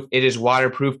tamper proof. It is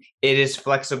waterproof. It is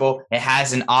flexible. It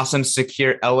has an awesome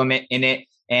secure element in it.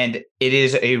 And it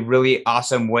is a really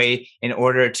awesome way in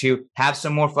order to have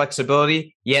some more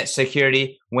flexibility, yet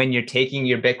security when you're taking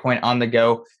your Bitcoin on the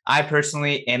go. I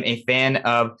personally am a fan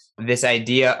of this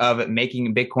idea of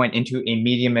making Bitcoin into a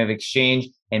medium of exchange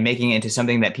and making it into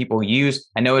something that people use.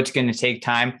 I know it's going to take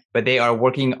time, but they are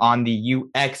working on the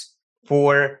UX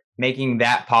for making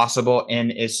that possible in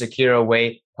as secure a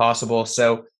way possible.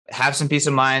 So have some peace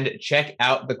of mind. Check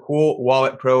out the Cool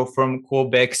Wallet Pro from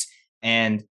Coolbix,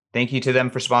 and thank you to them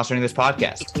for sponsoring this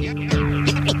podcast.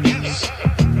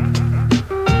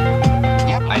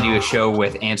 I do a show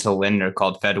with Ansel Lindner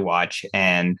called FedWatch,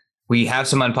 and we have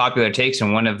some unpopular takes.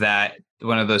 And one of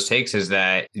those takes is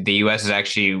that the U.S. is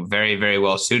actually very, very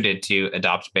well suited to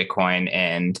adopt Bitcoin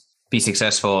and be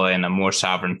successful in a more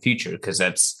sovereign future, because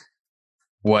that's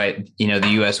what, the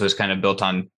U.S. was kind of built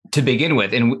on to begin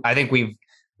with. And I think we've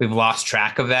lost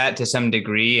track of that to some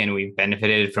degree, and we've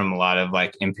benefited from a lot of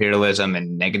like imperialism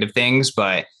and negative things.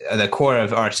 But the core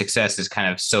of our success is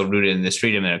kind of still rooted in this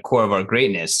freedom, and the core of our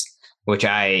greatness, which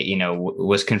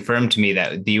was confirmed to me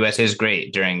that the US is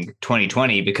great during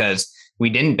 2020 because we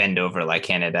didn't bend over like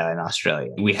Canada and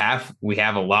Australia. We have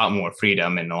a lot more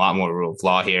freedom and a lot more rule of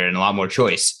law here and a lot more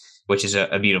choice, which is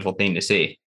a beautiful thing to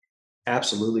see.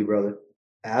 Absolutely, brother.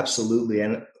 Absolutely.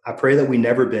 And I pray that we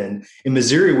never bend. In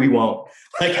Missouri, we won't.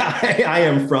 Like I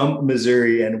am from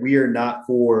Missouri, and we are not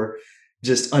for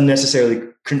just unnecessarily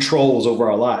controls over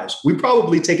our lives. We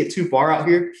probably take it too far out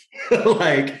here.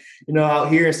 Like,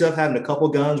 out here and stuff, having a couple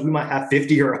guns, we might have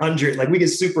 50 or 100. Like we get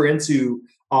super into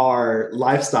our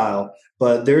lifestyle,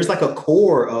 but there's like a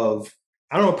core of,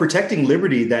 I don't know, protecting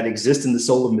liberty that exists in the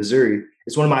soul of Missouri.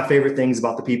 It's one of my favorite things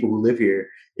about the people who live here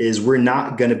is we're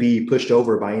not going to be pushed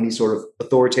over by any sort of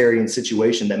authoritarian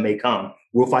situation that may come.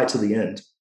 We'll fight to the end.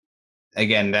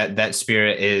 Again, that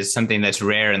spirit is something that's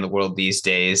rare in the world these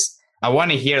days. I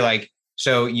want to hear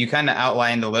so you kind of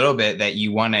outlined a little bit that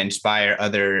you want to inspire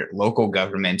other local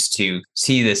governments to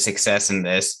see the success in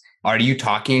this. Are you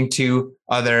talking to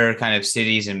other kind of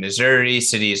cities in Missouri,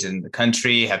 cities in the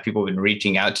country? Have people been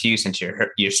reaching out to you since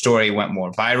your story went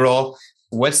more viral?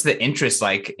 What's the interest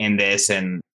like in this?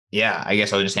 And yeah, I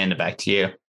guess I'll just hand it back to you.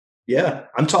 Yeah,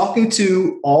 I'm talking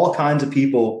to all kinds of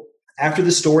people. After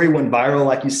the story went viral,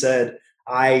 like you said,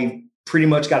 I pretty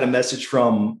much got a message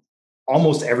from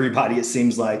almost everybody, it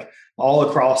seems like, all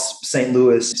across St.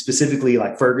 Louis, specifically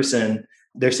like Ferguson.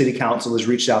 Their city council has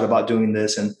reached out about doing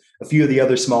this, and a few of the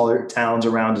other smaller towns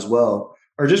around as well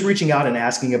are just reaching out and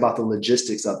asking about the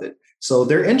logistics of it. So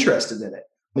they're interested in it.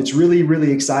 It's really,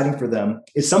 really exciting for them.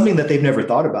 It's something that they've never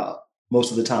thought about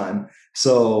most of the time.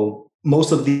 So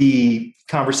most of the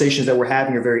conversations that we're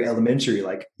having are very elementary,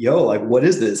 like, what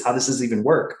is this? How does this even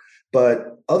work?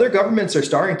 But other governments are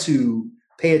starting to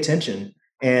pay attention,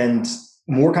 and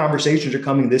more conversations are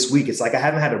coming this week. It's like I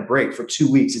haven't had a break for 2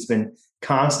 weeks. It's been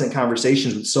constant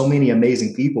conversations with so many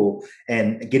amazing people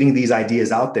and getting these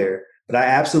ideas out there. But I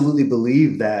absolutely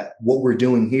believe that what we're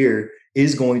doing here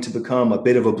is going to become a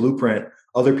bit of a blueprint.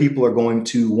 Other people are going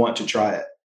to want to try it.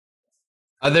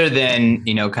 Other than,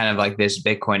 kind of like this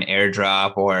Bitcoin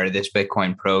airdrop or this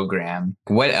Bitcoin program,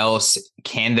 what else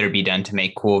can there be done to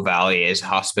make Cool Valley as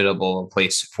hospitable a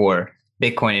place for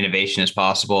Bitcoin innovation as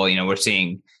possible? We're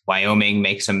seeing Wyoming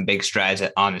make some big strides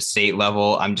on the state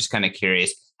level. I'm just kind of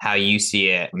curious how you see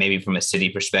it, maybe from a city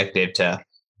perspective, to,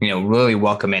 really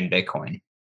welcome in Bitcoin.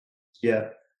 Yeah,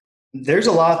 there's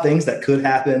a lot of things that could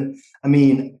happen. I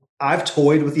mean, I've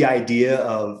toyed with the idea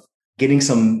of getting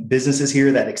some businesses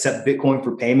here that accept Bitcoin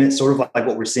for payment, sort of like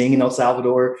what we're seeing in El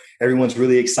Salvador. Everyone's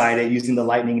really excited using the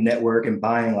Lightning Network and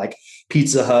buying like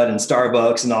Pizza Hut and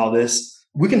Starbucks and all this.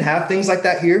 We can have things like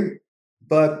that here,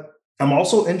 but I'm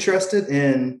also interested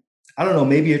in, I don't know,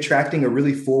 maybe attracting a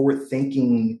really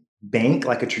forward-thinking bank,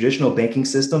 like a traditional banking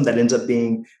system that ends up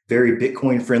being very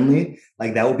Bitcoin friendly.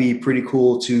 Like that would be pretty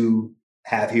cool to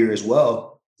have here as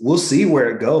well. We'll see where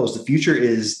it goes. The future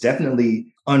is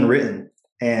definitely unwritten.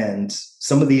 And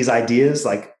some of these ideas,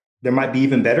 like there might be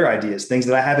even better ideas, things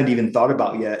that I haven't even thought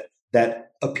about yet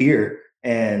that appear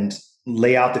and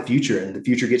lay out the future, and the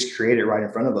future gets created right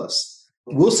in front of us.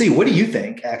 We'll see. What do you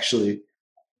think, actually,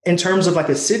 in terms of like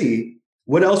a city?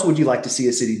 What else would you like to see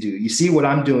a city do? You see what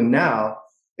I'm doing now.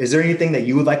 Is there anything that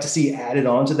you would like to see added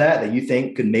on to that you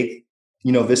think could make,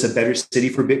 this a better city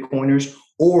for Bitcoiners,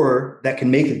 or that can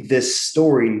make this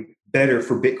story better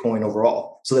for Bitcoin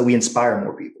overall so that we inspire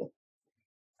more people?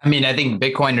 I mean, I think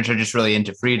Bitcoiners are just really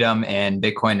into freedom, and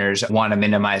Bitcoiners want to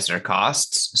minimize their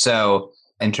costs. So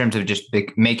in terms of just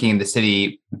making the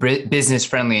city business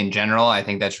friendly in general, I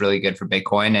think that's really good for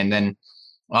Bitcoin. And then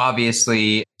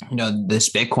obviously, this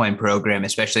Bitcoin program,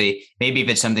 especially maybe if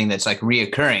it's something that's like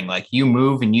reoccurring, like you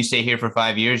move and you stay here for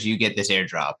 5 years, you get this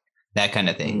airdrop, that kind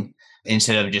of thing,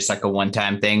 instead of just like a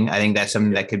one-time thing. I think that's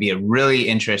something that could be a really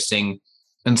interesting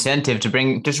incentive to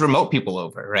bring just remote people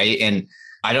over, right? And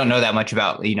I don't know that much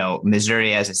about,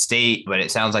 Missouri as a state, but it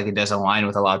sounds like it does align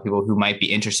with a lot of people who might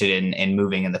be interested in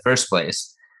moving in the first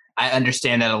place. I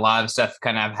understand that a lot of stuff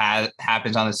kind of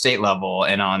happens on the state level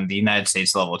and on the United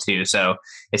States level too. So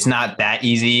it's not that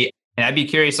easy. And I'd be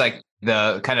curious, like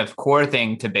the kind of core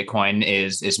thing to Bitcoin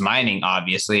is mining,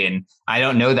 obviously. And I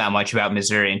don't know that much about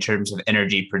Missouri in terms of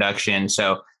energy production.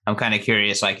 So I'm kind of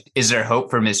curious, like, is there hope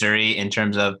for Missouri in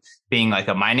terms of being like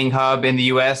a mining hub in the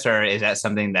US, or is that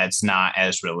something that's not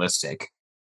as realistic?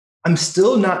 I'm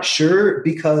still not sure,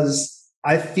 because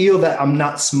I feel that I'm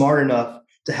not smart enough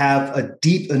to have a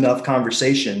deep enough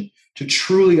conversation to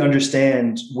truly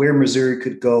understand where Missouri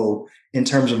could go in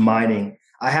terms of mining.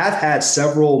 I have had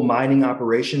several mining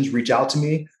operations reach out to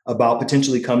me about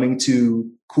potentially coming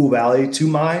to Cool Valley to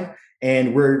mine.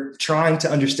 And we're trying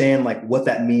to understand like what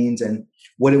that means and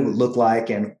what it would look like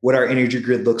and what our energy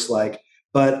grid looks like.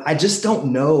 But I just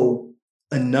don't know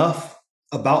enough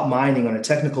about mining on a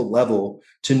technical level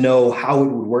to know how it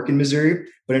would work in Missouri.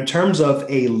 But in terms of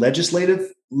a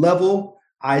legislative level,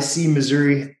 I see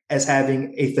Missouri as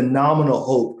having a phenomenal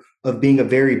hope of being a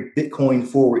very Bitcoin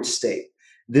forward state.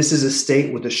 This is a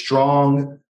state with a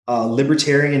strong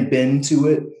libertarian bend to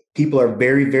it. People are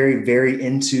very, very, very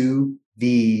into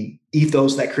the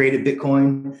ethos that created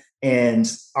Bitcoin. And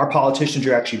our politicians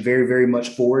are actually very, very much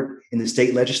forward in the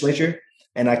state legislature.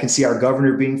 And I can see our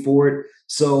governor being forward.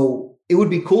 So it would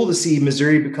be cool to see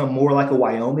Missouri become more like a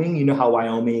Wyoming. You know how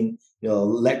Wyoming,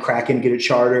 let Kraken get a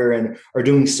charter and are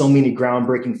doing so many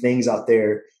groundbreaking things out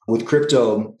there with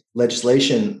crypto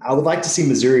legislation. I would like to see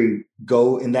Missouri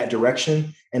go in that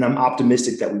direction. And I'm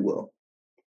optimistic that we will.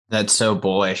 That's so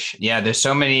bullish. Yeah, there's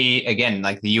so many, again,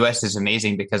 like the US is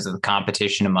amazing because of the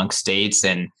competition amongst states.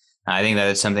 And I think that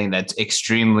is something that's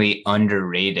extremely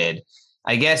underrated.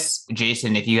 I guess,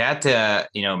 Jason, if you had to,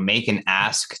 make an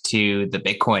ask to the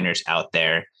Bitcoiners out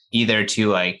there, either to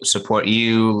like support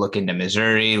you, look into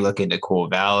Missouri, look into Cool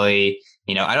Valley,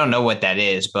 I don't know what that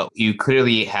is, but you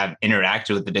clearly have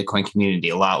interacted with the Bitcoin community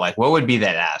a lot. Like, what would be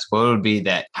that ask? What would be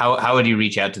that? How would you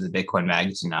reach out to the Bitcoin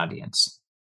Magazine audience?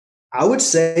 I would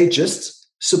say just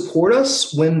support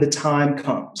us when the time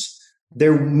comes.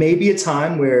 There may be a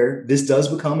time where this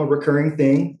does become a recurring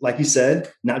thing, like you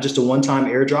said, not just a one-time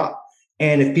airdrop.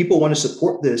 And if people want to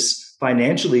support this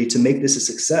financially to make this a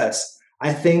success,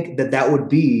 I think that would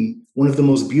be one of the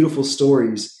most beautiful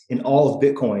stories in all of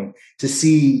Bitcoin, to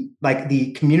see like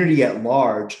the community at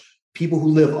large, people who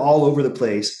live all over the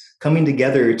place coming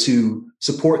together to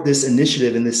support this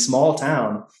initiative in this small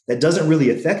town that doesn't really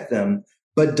affect them,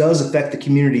 but does affect the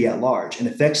community at large and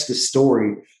affects the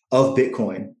story of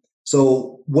Bitcoin.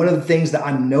 So one of the things that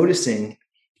I'm noticing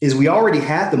is we already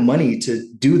had the money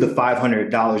to do the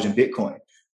 $500 in Bitcoin.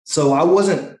 So I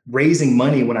wasn't raising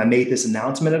money when I made this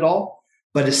announcement at all.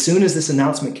 But as soon as this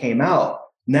announcement came out,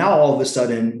 now all of a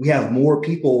sudden we have more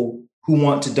people who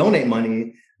want to donate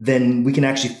money than we can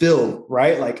actually fill,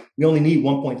 right? Like we only need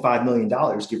 $1.5 million,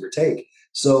 give or take.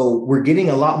 So we're getting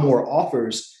a lot more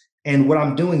offers. And what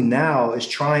I'm doing now is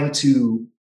trying to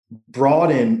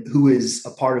broaden who is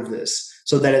a part of this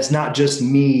so that it's not just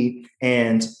me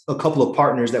and a couple of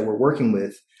partners that we're working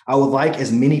with. I would like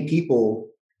as many people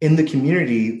in the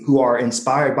community who are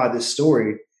inspired by this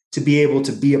story to be able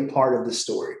to be a part of the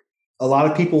story. A lot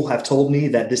of people have told me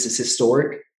that this is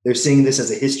historic. They're seeing this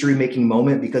as a history-making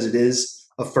moment because it is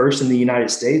a first in the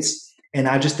United States. And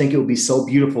I just think it would be so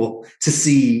beautiful to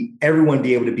see everyone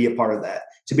be able to be a part of that,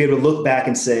 to be able to look back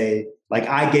and say, like,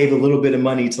 I gave a little bit of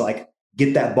money to like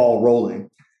get that ball rolling.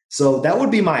 So that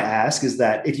would be my ask, is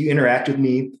that if you interact with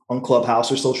me on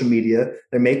Clubhouse or social media,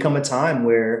 there may come a time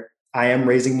where I am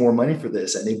raising more money for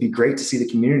this. And it'd be great to see the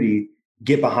community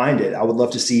get behind it. I would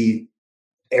love to see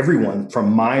everyone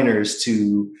from miners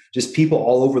to just people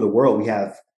all over the world. We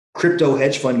have crypto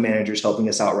hedge fund managers helping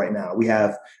us out right now. We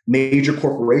have major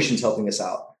corporations helping us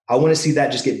out. I want to see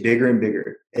that just get bigger and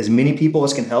bigger. As many people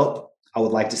as can help, I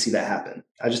would like to see that happen.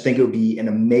 I just think it would be an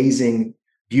amazing,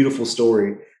 beautiful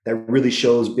story that really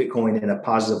shows Bitcoin in a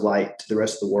positive light to the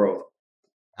rest of the world.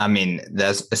 I mean,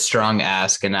 that's a strong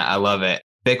ask, and I love it.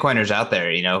 Bitcoiners out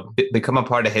there, become a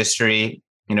part of history.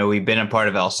 We've been a part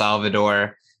of El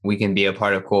Salvador. We can be a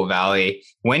part of Cool Valley.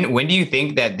 When do you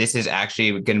think that this is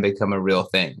actually going to become a real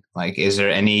thing? Like, is there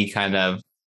any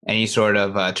sort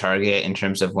of target in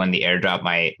terms of when the airdrop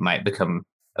might become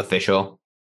official?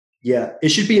 Yeah, it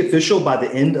should be official by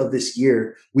the end of this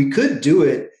year. We could do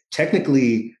it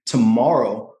technically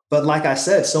tomorrow, but like I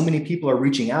said, so many people are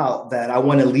reaching out that I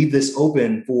want to leave this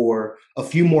open for a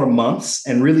few more months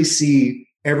and really see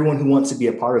everyone who wants to be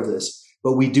a part of this.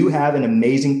 But we do have an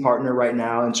amazing partner right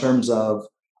now in terms of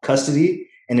custody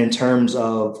and in terms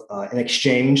of an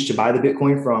exchange to buy the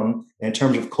Bitcoin from, and in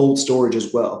terms of cold storage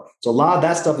as well. So a lot of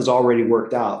that stuff is already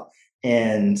worked out.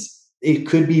 And it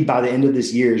could be by the end of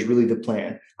this year is really the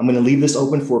plan. I'm going to leave this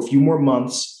open for a few more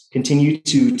months, continue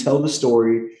to tell the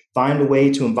story, find a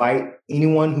way to invite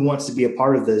anyone who wants to be a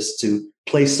part of this to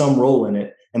play some role in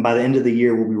it. And by the end of the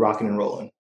year, we'll be rocking and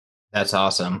rolling. That's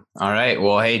awesome. All right.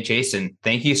 Well, hey, Jason,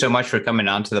 thank you so much for coming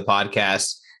on to the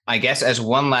podcast. I guess as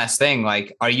one last thing,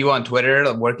 like, are you on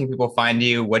Twitter? Where can people find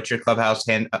you? What's your Clubhouse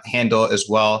handle as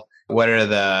well? What are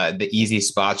the easy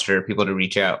spots for people to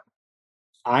reach out?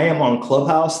 I am on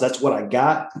Clubhouse. That's what I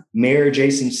got. Mayor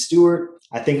Jason Stewart.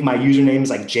 I think my username is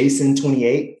like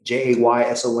Jason28,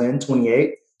 Jayson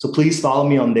 28. So please follow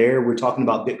me on there. We're talking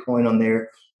about Bitcoin on there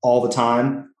all the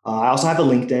time. I also have a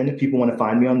LinkedIn if people want to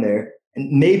find me on there.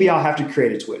 And maybe I'll have to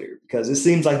create a Twitter because it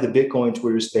seems like the Bitcoin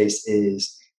Twitter space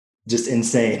is just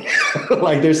insane.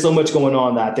 Like there's so much going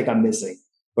on that I think I'm missing.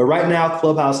 But right now,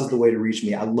 Clubhouse is the way to reach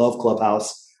me. I love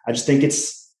Clubhouse. I just think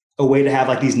it's a way to have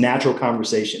like these natural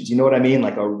conversations. You know what I mean?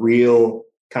 Like a real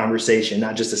conversation,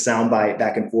 not just a soundbite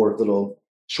back and forth, little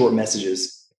short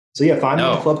messages. So yeah, find me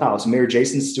on Clubhouse, Mayor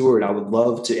Jason Stewart. I would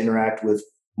love to interact with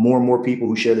more and more people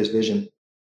who share this vision.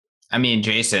 I mean,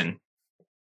 Jason,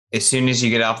 as soon as you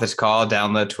get off this call,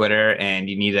 download Twitter and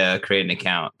you need to create an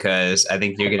account because I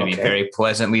think you're going to be very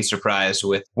pleasantly surprised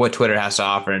with what Twitter has to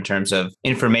offer in terms of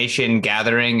information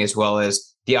gathering as well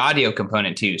as the audio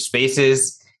component too.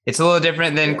 Spaces, it's a little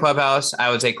different than Clubhouse. I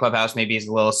would say Clubhouse maybe is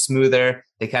a little smoother.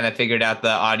 They kind of figured out the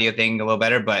audio thing a little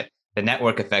better, but the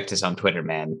network effect is on Twitter,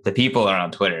 man. The people are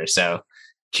on Twitter. So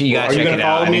you got to check it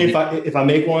out. Are you going to follow me if I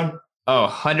make one? Oh,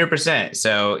 100%.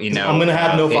 So, I'm going to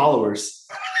have no followers.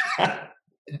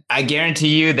 I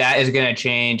guarantee you that is going to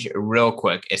change real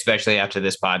quick, especially after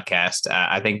this podcast.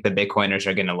 I think the Bitcoiners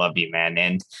are going to love you, man.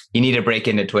 And you need to break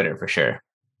into Twitter for sure.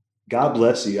 God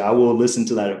bless you. I will listen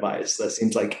to that advice. That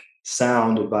seems like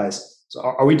sound advice. So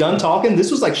are we done talking?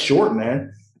 This was like short,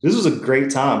 man. This was a great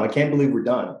time. I can't believe we're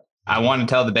done. I want to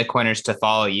tell the Bitcoiners to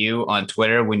follow you on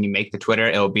Twitter. When you make the Twitter,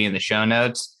 it will be in the show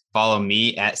notes. Follow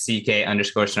me at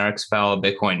CK_Snarks. Follow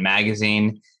Bitcoin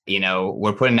Magazine.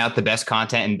 We're putting out the best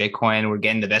content in Bitcoin. We're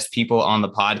getting the best people on the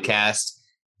podcast.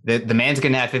 The man's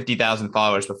going to have 50,000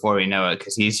 followers before we know it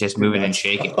because he's just moving and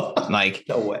shaking like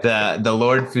no way. the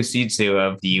Lord Fusitsu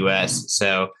of the U.S.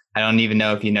 So I don't even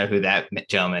know if you know who that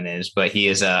gentleman is, but he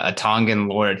is a Tongan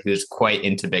Lord who's quite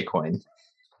into Bitcoin.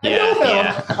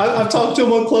 Yeah. I've talked to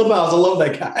him on Clubhouse. I love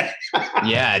that guy.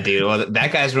 Yeah, dude. Well,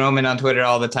 that guy's roaming on Twitter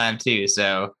all the time too.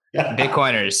 So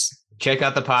Bitcoiners, check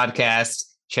out the podcast.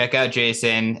 Check out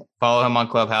Jason, follow him on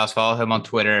Clubhouse, follow him on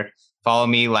Twitter, follow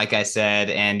me, like I said.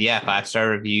 And 5-star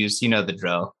reviews, you know the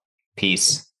drill.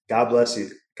 Peace. God bless you.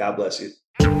 God bless you.